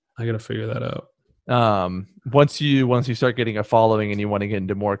easy. I gotta figure that out. Once you start getting a following and you want to get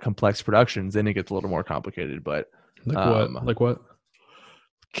into more complex productions, then it gets a little more complicated. But like what?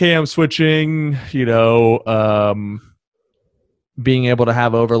 Cam switching, being able to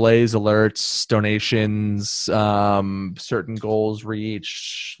have overlays, alerts, donations, certain goals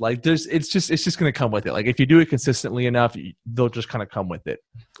reached. Like it's just gonna come with it. Like if you do it consistently enough, they'll just kind of come with it.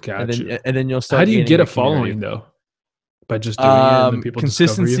 Gotcha. And then you'll start. How do you get a following though? By just doing it and then people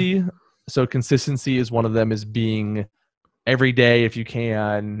consistency. So consistency is one of them, is being every day if you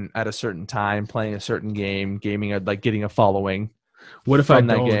can at a certain time, playing a certain game, like getting a following. What if I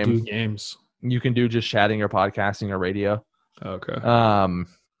don't do games? You can do just chatting or podcasting or radio. Okay.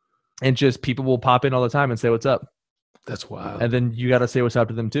 And just people will pop in all the time and say what's up. That's wild. And then you got to say what's up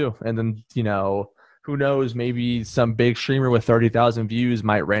to them too. And then, who knows, maybe some big streamer with 30,000 views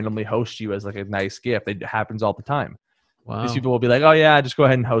might randomly host you as like a nice gift. It happens all the time. Wow. These people will be like, oh yeah, just go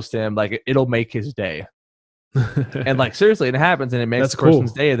ahead and host him. Like it'll make his day. And like, seriously, it happens and it makes the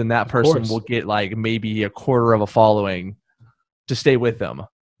person's day. Then that person will get like maybe a quarter of a following to stay with them.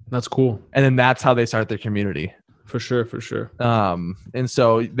 That's cool. And then that's how they start their community. For sure. And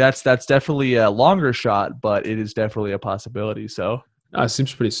so that's definitely a longer shot, but it is definitely a possibility. So it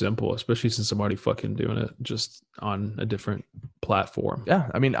seems pretty simple, especially since I'm already fucking doing it just on a different platform. Yeah,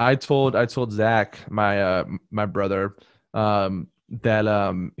 I mean, I told Zach, my brother,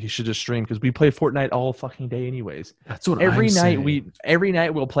 that he should just stream because we play Fortnite all fucking day, anyways. That's what every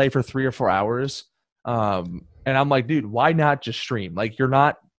night we'll play for 3 or 4 hours. And I'm like, dude, why not just stream? Like you're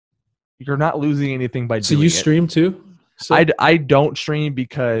not losing anything by doing it. So you stream too? I don't stream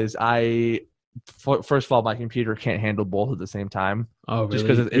because first of all, my computer can't handle both at the same time. Oh, really? Just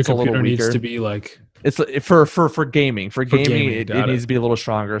because it's a little weaker. Needs to be like it's for gaming. For gaming, it needs to be a little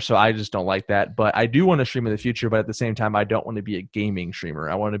stronger. So I just don't like that. But I do want to stream in the future. But at the same time, I don't want to be a gaming streamer.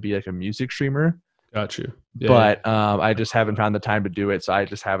 I want to be like a music streamer. Got you. Yeah, but I just haven't found the time to do it. So I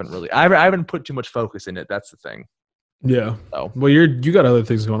just haven't really. I haven't put too much focus in it. That's the thing. Yeah. So. Well, you got other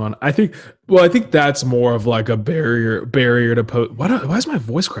things going on. I think that's more of like a barrier to post. Why is my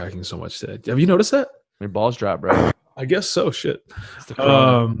voice cracking so much today? Have you noticed that? Your balls drop, bro. I guess so. Shit.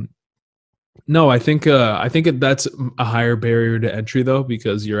 No, I think that's a higher barrier to entry though,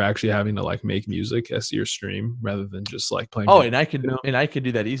 because you're actually having to like make music as your stream rather than just like playing. Oh, and I could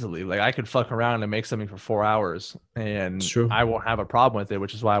do that easily. Like I could fuck around and make something for 4 hours, and I won't have a problem with it,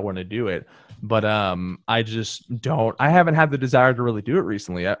 which is why I want to do it. But I just don't. I haven't had the desire to really do it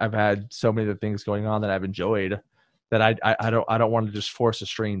recently. I've had so many other things going on that I've enjoyed that I don't want to just force a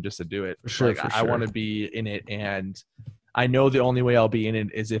stream just to do it. I want to be in it, and I know the only way I'll be in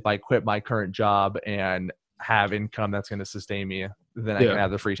it is if I quit my current job and have income that's going to sustain me. Then I can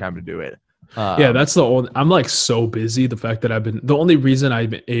have the free time to do it. That's the only. I'm like so busy. The fact that the only reason I've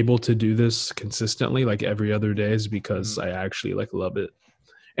been able to do this consistently, like every other day, is because I actually like love it,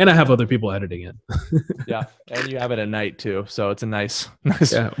 and I have other people editing it. Yeah, and you have it at night too, so it's a nice.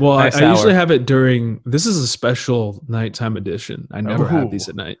 Yeah, well, I usually have it during. This is a special nighttime edition. I never have these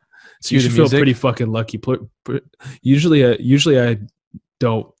at night. So you should feel pretty fucking lucky. Usually I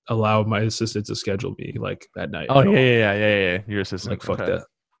don't allow my assistant to schedule me like at night. Oh yeah. Your assistant. Like fuck that.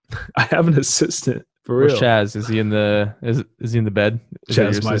 I have an assistant for real. Where's Chaz? Is he in the bed?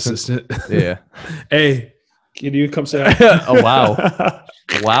 Chaz, my assistant. Yeah. Hey, can you come say hi? Oh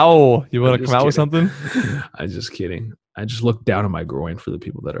wow. You want to come out with something? I'm just kidding. I just look down at my groin for the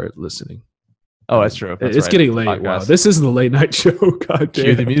people that are listening. Oh, that's true. It's getting late. Podcast. Wow, this is the late night show. God damn.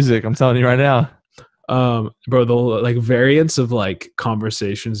 Cue the music. I'm telling you right now. Bro, the like variants of like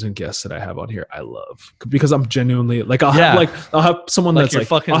conversations and guests that I have on here, I love because I'm genuinely like I'll have someone like that's your like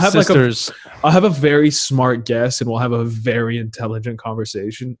fucking I'll have sisters. I'll have a very smart guest and we'll have a very intelligent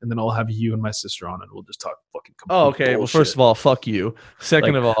conversation, and then I'll have you and my sister on and we'll just talk fucking. Oh, okay. Bullshit. Well, first of all, fuck you.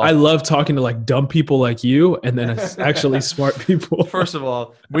 Second of all, I love talking to like dumb people like you, and then it's actually smart people. First of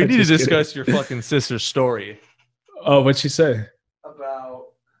all, we need to discuss your fucking sister's story. Oh, what'd she say? About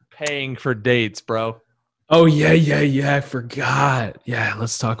paying for dates, bro. Oh yeah. I forgot. Yeah,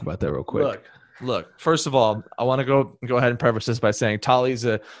 let's talk about that real quick. Look. First of all, I want to go ahead and preface this by saying Tali's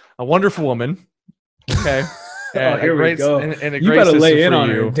a wonderful woman. Okay. Oh, here we go. And a You great better lay system in for on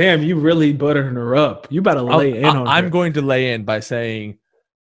you. her. Damn, you really buttering her up. You better lay in on her. I'm going to lay in by saying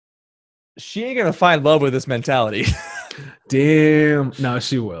she ain't gonna find love with this mentality. Damn. No,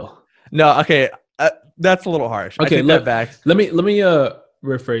 she will. No, okay, that's a little harsh. Okay, I take that back. Let me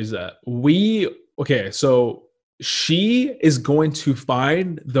rephrase that. So she is going to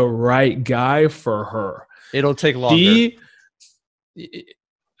find the right guy for her. It'll take longer.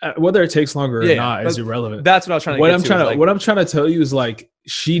 Whether it takes longer or not is irrelevant. That's what I was trying to get to. What I'm trying to tell you is like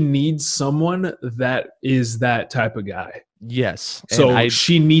she needs someone that is that type of guy. Yes. So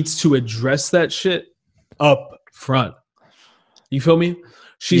she needs to address that shit up front. You feel me?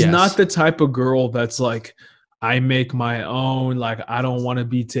 She's not the type of girl that's like, I make my own, like I don't want to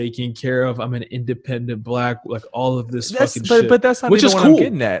be taken care of. I'm an independent black, like all of this fucking shit. But that's not which even is what cool. I'm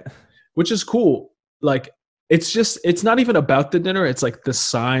getting at. Which is cool. Like it's not even about the dinner. It's like the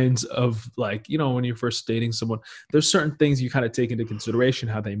signs of like, you know, when you're first dating someone, there's certain things you kind of take into consideration,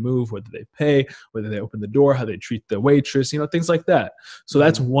 how they move, whether they pay, whether they open the door, how they treat the waitress, you know, things like that. So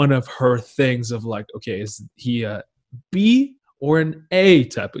that's one of her things of like, okay, is he a B or an A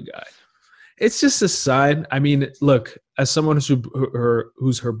type of guy? It's just a sign. I mean, look, as someone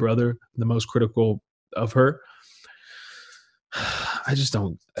who's her brother, the most critical of her, I just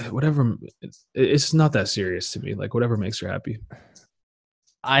don't, whatever, it's not that serious to me. Like whatever makes her happy.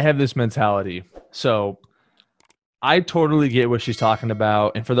 I have this mentality. So I totally get what she's talking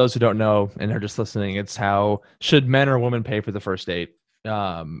about. And for those who don't know and are just listening, it's how should men or women pay for the first date?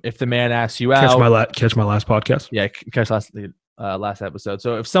 If the man asks you out, catch my last podcast. Yeah, catch last episode.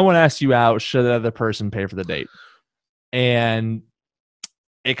 So if someone asks you out, should the other person pay for the date? And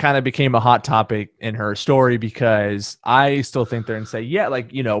it kind of became a hot topic in her story because I still think there and say, yeah,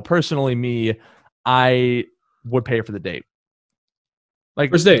 like, you know, personally me, I would pay for the date.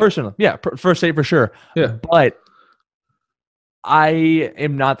 Like first date. Personally. Yeah. First date for sure. Yeah. But I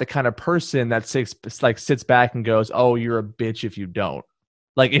am not the kind of person that sits back and goes, oh, you're a bitch if you don't.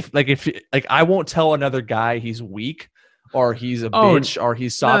 If I won't tell another guy he's weak or he's a bitch or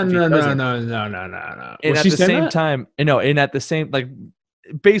he's soft. No. And at the same time, like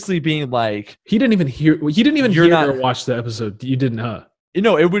basically being like, he didn't even hear or watch the episode. You didn't, huh? You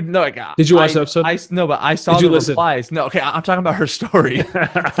know, it would no. Like, did you watch the episode? No, but I saw the replies. No, okay, I'm talking about her story.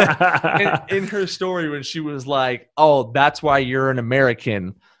 in her story, when she was like, "Oh, that's why you're an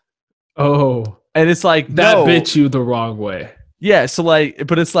American." Oh, and it's like that bit you the wrong way. Yeah, so like,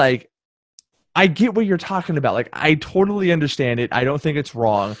 but it's like, I get what you're talking about. Like, I totally understand it. I don't think it's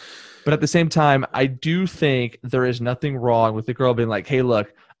wrong, but at the same time, I do think there is nothing wrong with the girl being like, "Hey,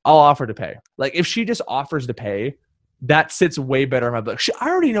 look, I'll offer to pay." Like, if she just offers to pay, that sits way better in my book. I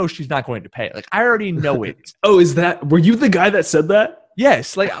already know she's not going to pay. Like, I already know it. Oh, were you the guy that said that?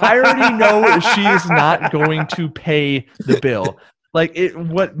 Yes. Like, I already know she is not going to pay the bill.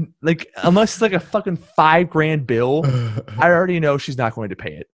 Unless it's like a fucking $5,000 bill, I already know she's not going to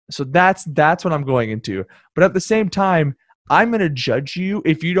pay it. So that's what I'm going into. But at the same time, I'm going to judge you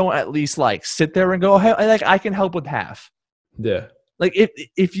if you don't at least like sit there and go, hey, like I can help with half. Yeah. Like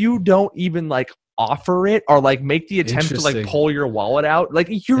if you don't even like offer it or like make the attempt to like pull your wallet out, like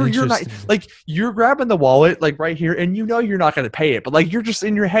you're not like you're grabbing the wallet like right here and you know you're not going to pay it, but like you're just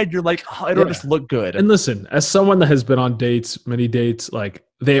in your head you're like, oh, it'll just look good. And listen, as someone that has been on many dates, like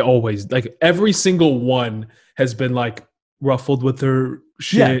they always like every single one has been like ruffled with their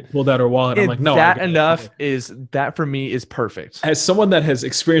shit, pulled out her wallet. I'm like, no, that for me is perfect. As someone that has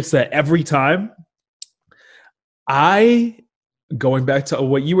experienced that every time, going back to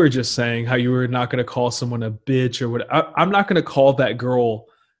what you were just saying, how you were not going to call someone a bitch or what, I'm not going to call that girl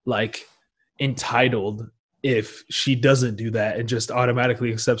like entitled if she doesn't do that and just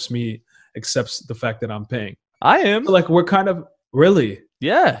automatically accepts the fact that I'm paying. I am. So like we're kind of really,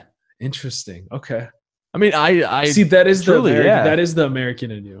 yeah, interesting. Okay. I mean, I see that is that is the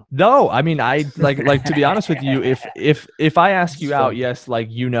American in you. No, I mean, I like to be honest with you, if I ask you out, yes, like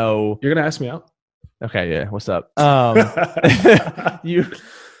you know, you're gonna ask me out. Okay, yeah. What's up?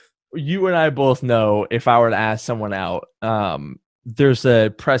 You and I both know if I were to ask someone out, there's a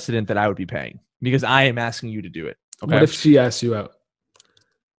precedent that I would be paying because I am asking you to do it. Okay. What if she asks you out?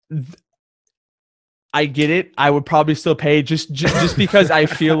 I get it. I would probably still pay just because I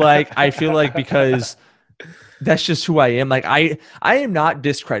feel like because that's just who I am. Like I am not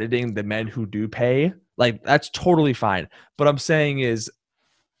discrediting the men who do pay. Like that's totally fine. But I'm saying is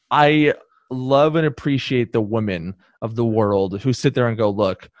I love and appreciate the women of the world who sit there and go,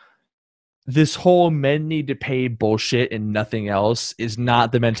 look, this whole men need to pay bullshit and nothing else is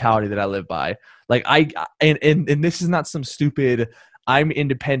not the mentality that I live by. Like and this is not some stupid, I'm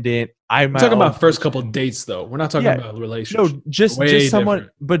independent. I'm We're my talking own about first couple person. dates, though. We're not talking Yeah. about relationship. No, just Way someone,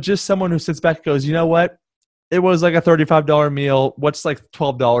 different. but just someone who sits back and goes, you know what? It was like a $35 meal. What's like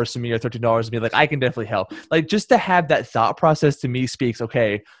 $12 to me or $13 to me? Like I can definitely help. Like just to have that thought process to me speaks,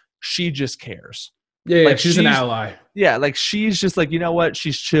 okay, she just cares. Yeah, Like she's an ally. yeah, like she's just like, you know what?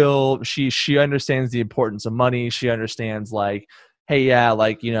 She's chill. She understands the importance of money. She understands like, hey, yeah,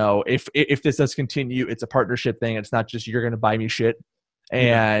 like, you know, if this does continue, it's a partnership thing. It's not just you're gonna buy me shit.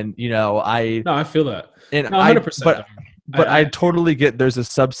 Yeah. And you know, No, I feel that. and No, 100%. but I totally get there's a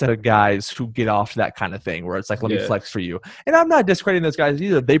subset of guys who get off that kind of thing where it's like, let me Yeah. flex for you. And I'm not discrediting those guys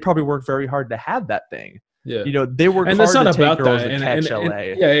either. They probably work very hard to have that thing. Yeah. You know, they work And hard that's not to take about girls that. to And, catch and LA.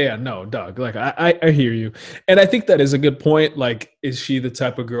 yeah, no, dog. Like I hear you. And I think that is a good point. Like, is she the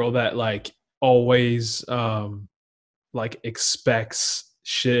type of girl that like always like expects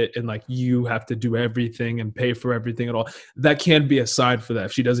shit and like you have to do everything and pay for everything at all? That can be a sign for that.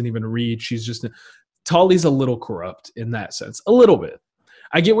 If she doesn't even read, she's just Tolly's a little corrupt in that sense. A little bit.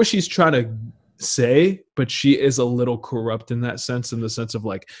 I get what she's trying to say, but she is a little corrupt in that sense, in the sense of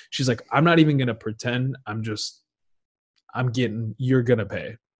like, she's like, I'm not even gonna pretend. You're gonna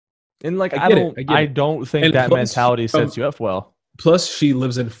pay. And like I get I it. don't think And that plus, mentality sets you up well. plus she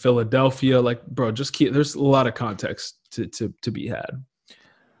lives in Philadelphia. Like, bro, just keep. There's a lot of context to be had.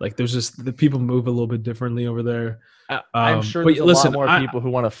 Like, there's just the people move a little bit differently over there. I'm sure But there's listen, a lot more people who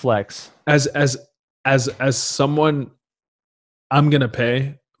want to flex. As someone, I'm gonna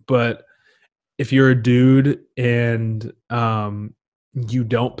pay. But if you're a dude and you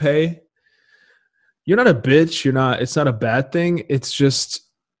don't pay, you're not a bitch. You're not. It's not a bad thing. It's just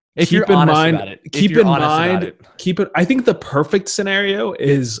If keep you're in honest mind. about it. If Keep you're in honest about mind. it. Keep it. I think the perfect scenario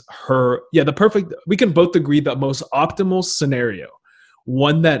is her. Yeah, the perfect. We can both agree the most optimal scenario,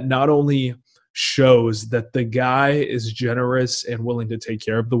 one that not only shows that the guy is generous and willing to take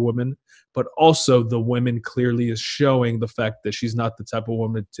care of the woman, but also the woman clearly is showing the fact that she's not the type of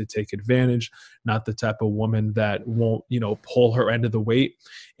woman to take advantage, not the type of woman that won't, pull her end of the weight,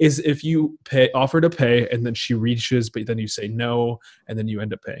 is if you offer to pay and then she reaches, but then you say no, and then you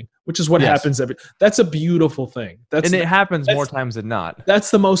end up paying, which is what happens that's a beautiful thing. And it happens more times than not.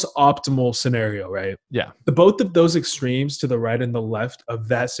 That's the most optimal scenario, right? Yeah. The both of those extremes to the right and the left of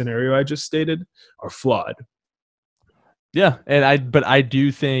that scenario I just stated are flawed. Yeah, but I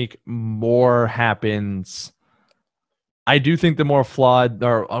do think more happens. I do think the more flawed,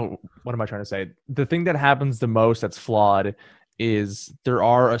 or what am I trying to say? The thing that happens the most that's flawed is there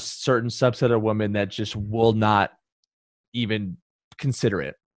are a certain subset of women that just will not even consider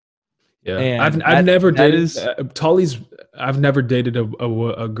it. Yeah, and I've never dated Tully's. I've never dated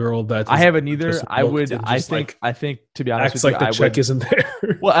a girl that I haven't either. I think to be honest acts with like you, the check isn't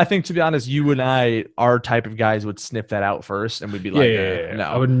there. Well, I think to be honest, you and I, our type of guys would sniff that out first, and we'd be like, no.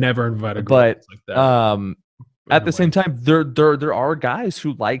 I would never invite a girl like that. At the same time, there are guys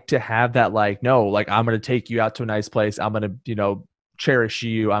who like to have that, like, no, like I'm gonna take you out to a nice place. I'm gonna, cherish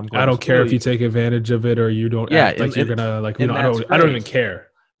you. I don't care if you take advantage of it or you don't act like you're gonna like. I don't even care.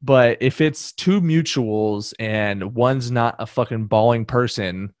 But if it's two mutuals and one's not a fucking balling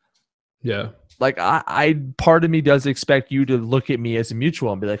person, yeah, like I part of me does expect you to look at me as a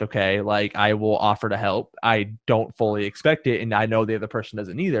mutual and be like, okay, like I will offer to help. I don't fully expect it, and I know the other person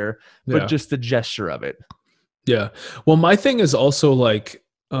doesn't either, but just the gesture of it. Yeah. Well, my thing is also like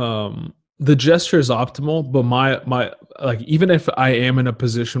the gesture is optimal, but my like, even if I am in a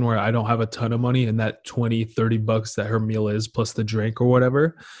position where I don't have a ton of money and that $20-$30 that her meal is plus the drink or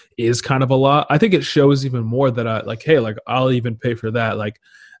whatever is kind of a lot, I think it shows even more that I like, hey, like I'll even pay for that. Like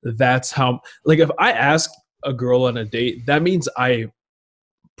that's how, like if I ask a girl on a date, that means I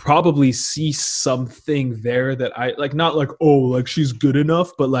probably see something there that I like, not like, oh, like she's good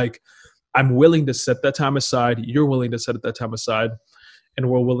enough, but like I'm willing to set that time aside. You're willing to set that time aside. And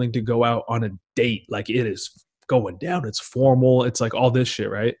we're willing to go out on a date. Like it is going down. It's formal. It's like all this shit,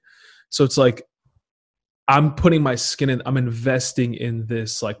 right? So it's like I'm putting my skin in. I'm investing in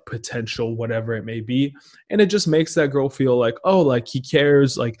this like potential, whatever it may be. And it just makes that girl feel like, oh, like he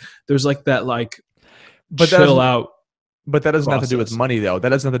cares. Like there's like that like chill out. But that doesn't have to do with money, though. That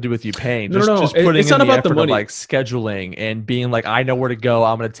doesn't have to do with you paying. Just putting it's not in the about the money. Of, like scheduling and being like, I know where to go.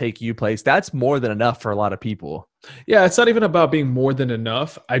 I'm going to take you place. That's more than enough for a lot of people. Yeah, it's not even about being more than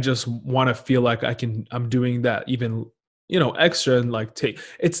enough. I just want to feel like I'm doing that even, extra and like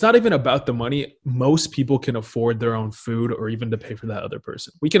it's not even about the money. Most people can afford their own food or even to pay for that other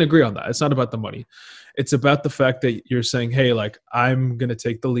person. We can agree on that. It's not about the money. It's about the fact that you're saying, hey, like I'm going to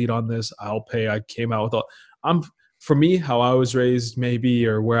take the lead on this. I'll pay. I came out with for me, how I was raised, maybe,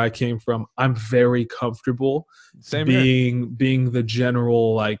 or where I came from, I'm very comfortable Same here. being the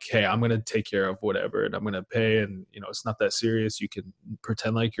general, like, hey, I'm gonna take care of whatever, and I'm gonna pay, and it's not that serious. You can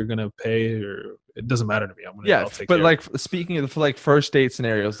pretend like you're gonna pay, or it doesn't matter to me. Yeah, I'll take but care. like speaking of like first date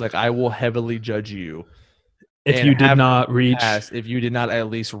scenarios, like I will heavily judge you If and you did have not reach, pass if you did not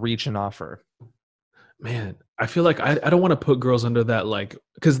at least reach an offer. man, I feel like I don't want to put girls under that, like,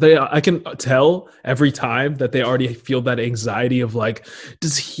 because I can tell every time that they already feel that anxiety of like,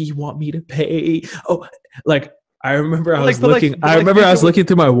 does he want me to pay? Oh, like I remember I was looking. I remember I was looking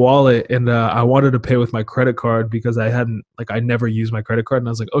through my wallet, and I wanted to pay with my credit card because I never used my credit card, and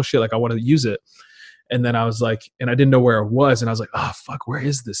I was like, oh shit, like I want to use it. And then I was like, and I didn't know where it was, and I was like, oh fuck, where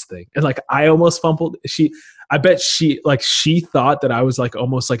is this thing? And like I almost fumbled. I bet she thought that I was like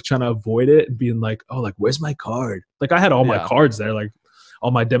almost like trying to avoid it and being like, oh, like where's my card? Like I had all my cards there, like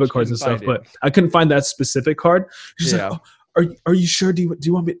all my debit cards and stuff, but I couldn't find that specific card. She's like, oh, are you sure? Do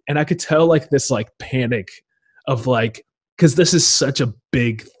you want me? And I could tell like this like panic of like, because this is such a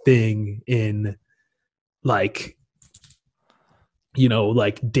big thing in like,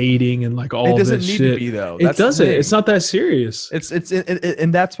 like dating and like all this shit. It doesn't need to be though. It doesn't. It's not that serious.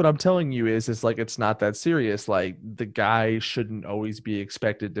 And that's what I'm telling you is like it's not that serious. Like the guy shouldn't always be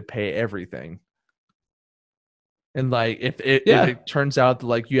expected to pay everything. And like if it turns out that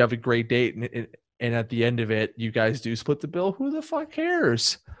like you have a great date and at the end of it you guys do split the bill, who the fuck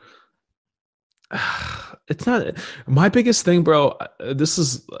cares? It's not my biggest thing, bro. This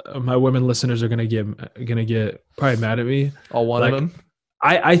is my women listeners are gonna get probably mad at me. Oh, one of them.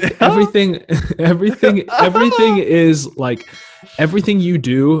 Everything is like everything you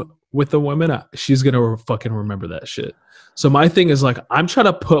do with the women. She's gonna fucking remember that shit. So my thing is like I'm trying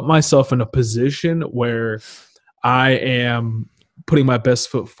to put myself in a position where I am putting my best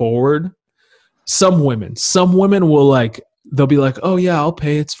foot forward. Some women will like they'll be like, oh yeah, I'll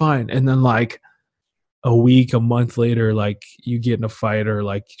pay, it's fine, and then like a week, a month later, like you get in a fight or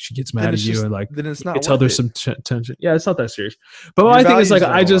like she gets mad at you and like then it's not. You tell there's some tension. Yeah, it's not that serious. But my thing is like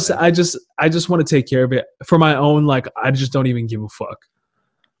I just want to take care of it for my own. Like I just don't even give a fuck.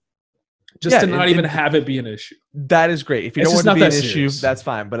 Just to not even have it be an issue. That is great. If you don't want it to be an issue, that's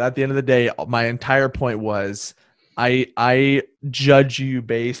fine. But at the end of the day, my entire point was I judge you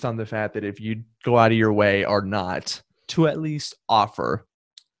based on the fact that if you go out of your way or not to at least offer.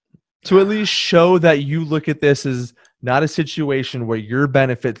 To at least show that you look at this as not a situation where you're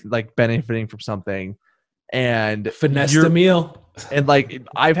benefiting from something and finesse the meal. And like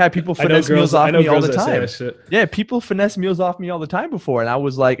I've had people finesse meals off me all the time. Yeah, people finesse meals off me all the time before. And I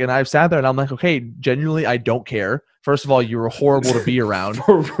was like, and I've sat there and I'm like, okay, genuinely, I don't care. First of all, you were horrible to be around.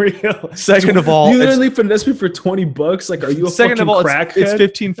 For real. Second of all, you literally finesse me for $20. Like, are you a fucking crackhead? It's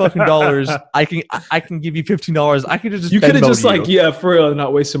 $15 fucking dollars. I can give you $15. I could just you could have just like, yeah, for real,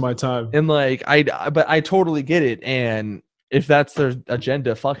 not wasting my time. And like but I totally get it. And if that's their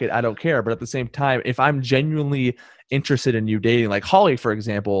agenda, fuck it, I don't care. But at the same time, if I'm genuinely interested in you dating, like Holly, for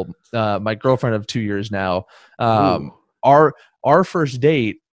example, my girlfriend of 2 years now, our first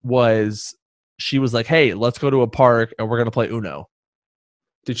date was. She was like, hey, let's go to a park and we're going to play Uno.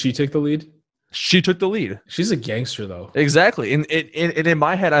 Did she take the lead? She took the lead. She's a gangster, though. Exactly. And in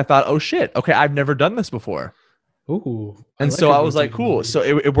my head, I thought, oh, shit. Okay, I've never done this before. Ooh. And so I was like, cool. So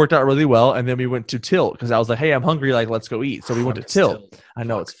it worked out really well. And then we went to Tilt because I was like, hey, I'm hungry. Like, let's go eat. So we went to Tilt. I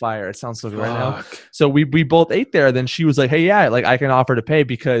know it's fire. It sounds so good right now. So we both ate there. Then she was like, hey, yeah, like I can offer to pay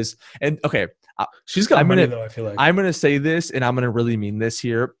because, and okay. She's got money, though, I feel like. I'm going to say this and I'm going to really mean this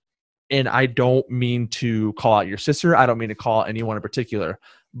here. And I don't mean to call out your sister. I don't mean to call out anyone in particular.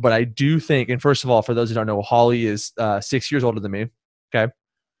 But I do think, and first of all, for those who don't know, Holly is 6 years older than me. Okay.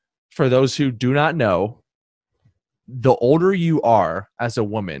 For those who do not know, the older you are as a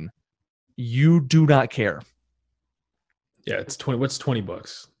woman, you do not care. Yeah, it's 20. What's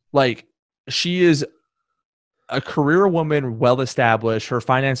 $20? Like, she is a career woman, well established. Her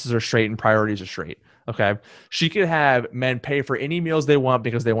finances are straight and priorities are straight. Okay. She could have men pay for any meals they want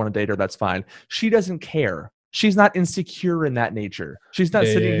because they want to date her. That's fine. She doesn't care. She's not insecure in that nature. She's not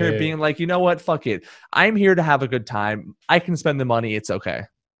sitting here being like, you know what? Fuck it. I'm here to have a good time. I can spend the money. It's okay.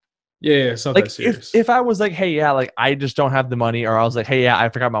 Yeah. It's not like, that serious. If I was like, hey, yeah, like I just don't have the money, or I was like, hey, yeah, I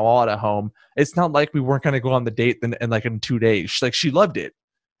forgot my wallet at home. It's not like we weren't going to go on the date in like in 2 days. Like she loved it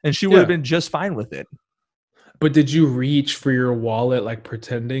and she would have been just fine with it. But did you reach for your wallet, like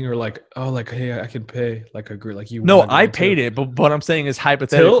pretending, or like, oh, like, hey, I can pay, like agree, like you? No, I paid it, but what I'm saying is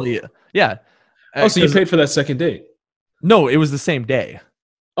hypothetically, yeah. Oh, so you paid for that second date? No, it was the same day.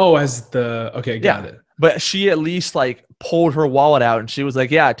 Oh, got it. But she at least like pulled her wallet out and she was like,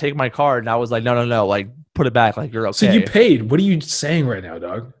 "Yeah, take my card." And I was like, "No, like put it back like you're okay. So you paid. What are you saying right now,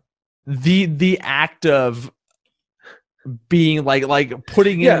 dog? The act of being like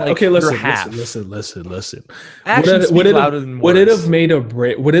putting in like okay, your half. Listen. Actions speak louder than words. Would it have made or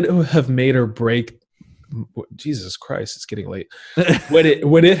break? Would it have made or break? Jesus Christ, it's getting late. Would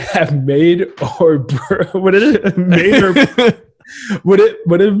it have made or would it have made or would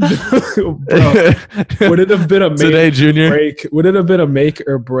it have been a make Today, Junior? break? Would it have been a make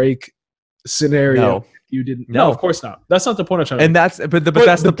or break scenario? No. You didn't. No, of course not. That's not the point I'm trying to and make.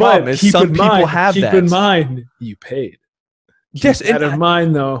 that's the problem. Is some people have that. Keep in mind, you paid. Yes, keep that in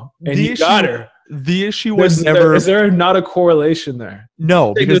mind though, and you got her. The issue was never. Is there not a correlation there?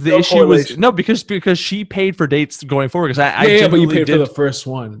 No, because the issue was no, because she paid for dates going forward. Because I but you paid for the first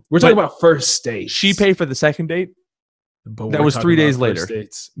one. We're talking about first dates. She paid for the second date. But that was 3 days later.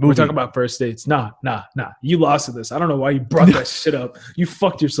 We're talking about first dates. Nah. You lost in this. I don't know why you brought that shit up. You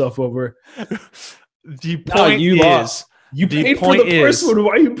fucked yourself over. The point lost. You paid for the first one.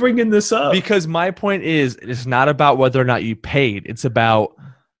 Why are you bringing this up? Because my point is, it's not about whether or not you paid. It's about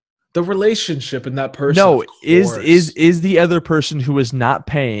the relationship in that person. No, is the other person who is not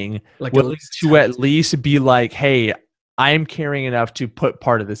paying willing to at least be like, hey, I'm caring enough to put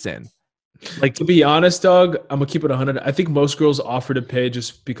part of this in. Like, to be honest, dog, I'm gonna keep it 100. I think most girls offer to pay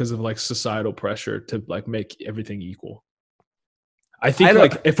just because of like societal pressure to like make everything equal. I think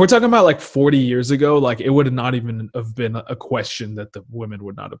like if we're talking about like 40 years ago, like it would not even have been a question that the women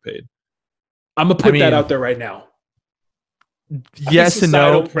would not have paid. I'm gonna put that out there right now. Yes and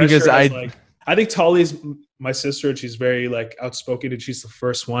no, because I think Tali's my sister and she's very like outspoken and she's the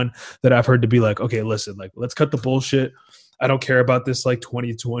first one that I've heard to be like, okay, listen, like let's cut the bullshit. I don't care about this like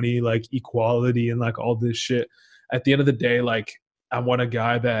 2020 like equality and like all this shit. At the end of the day, like I want a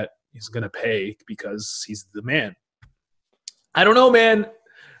guy that is gonna pay because he's the man. I don't know, man.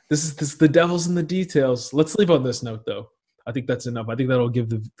 This is the devil's in the details. Let's leave on this note, though. I think that's enough. I think that'll give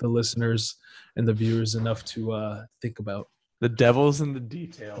the listeners and the viewers enough to think about. The devil's in the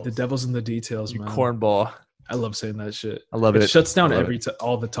details. The devil's in the details, man. Cornball. I love saying that shit. I love it. It shuts down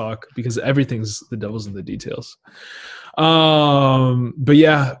all the talk because everything's the devil's in the details. But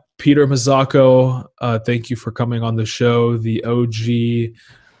yeah, Peter Mazzocco, thank you for coming on the show. The OG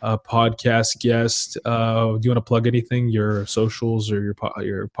podcast guest. Do you want to plug anything? Your socials or your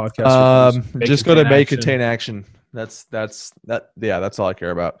podcast? Just go to May Contain Action. That's all I care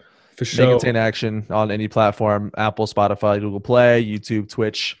about. For sure. May Contain Action on any platform: Apple, Spotify, Google Play, YouTube,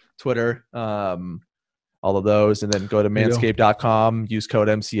 Twitch, Twitter. All of those, and then go to manscaped.com. Use code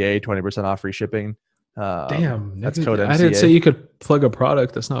MCA, 20% off free shipping. Damn, that's code MCA. I didn't say you could plug a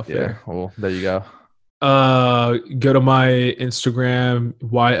product. That's not fair. Yeah, well, there you go. Go to my Instagram,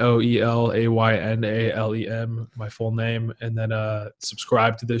 YOELAYNALEM, my full name, and then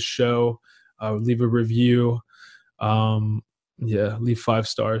subscribe to this show. Leave a review. Leave 5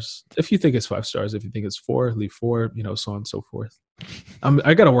 stars. If you think it's 5 stars, if you think it's 4, leave 4, so on and so forth.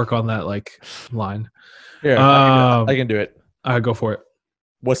 I gotta work on that like line. Yeah, I can do it. Go for it.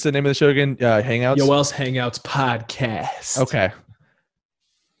 What's the name of the show again? Hangouts? Yoel's Hangouts Podcast. Okay.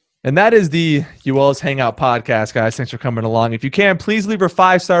 And that is the Yoel's Hangout Podcast, guys. Thanks for coming along. If you can, please leave a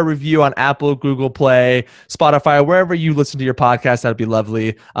 5-star review on Apple, Google Play, Spotify, wherever you listen to your podcast. That'd be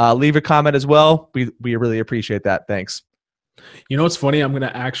lovely. Leave a comment as well. We really appreciate that. Thanks. You know what's funny? I'm going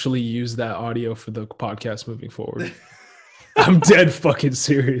to actually use that audio for the podcast moving forward. I'm dead fucking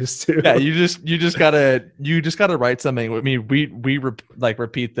serious too. Yeah, you just gotta write something. I mean, we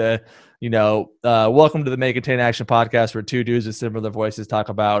repeat the welcome to the Make Contain Action podcast, where 2 dudes with similar voices talk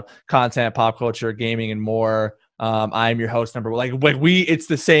about content, pop culture, gaming, and more. I'm your host number. It's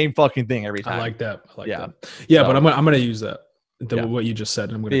the same fucking thing every time. I like that. That. Yeah, but I'm gonna use that. What you just said,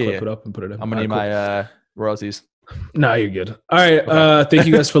 and I'm gonna clip it up and put it in. I'm gonna need my royalties. No, you're good. All right. Okay. Thank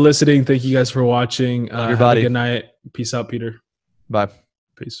you guys for listening. Thank you guys for watching. Have a good night. Peace out, Peter. Bye.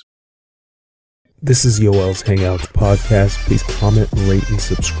 Peace. This is Yoel's Hangouts Podcast. Please comment, rate, and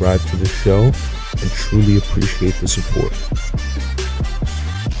subscribe to the show. I truly appreciate the support.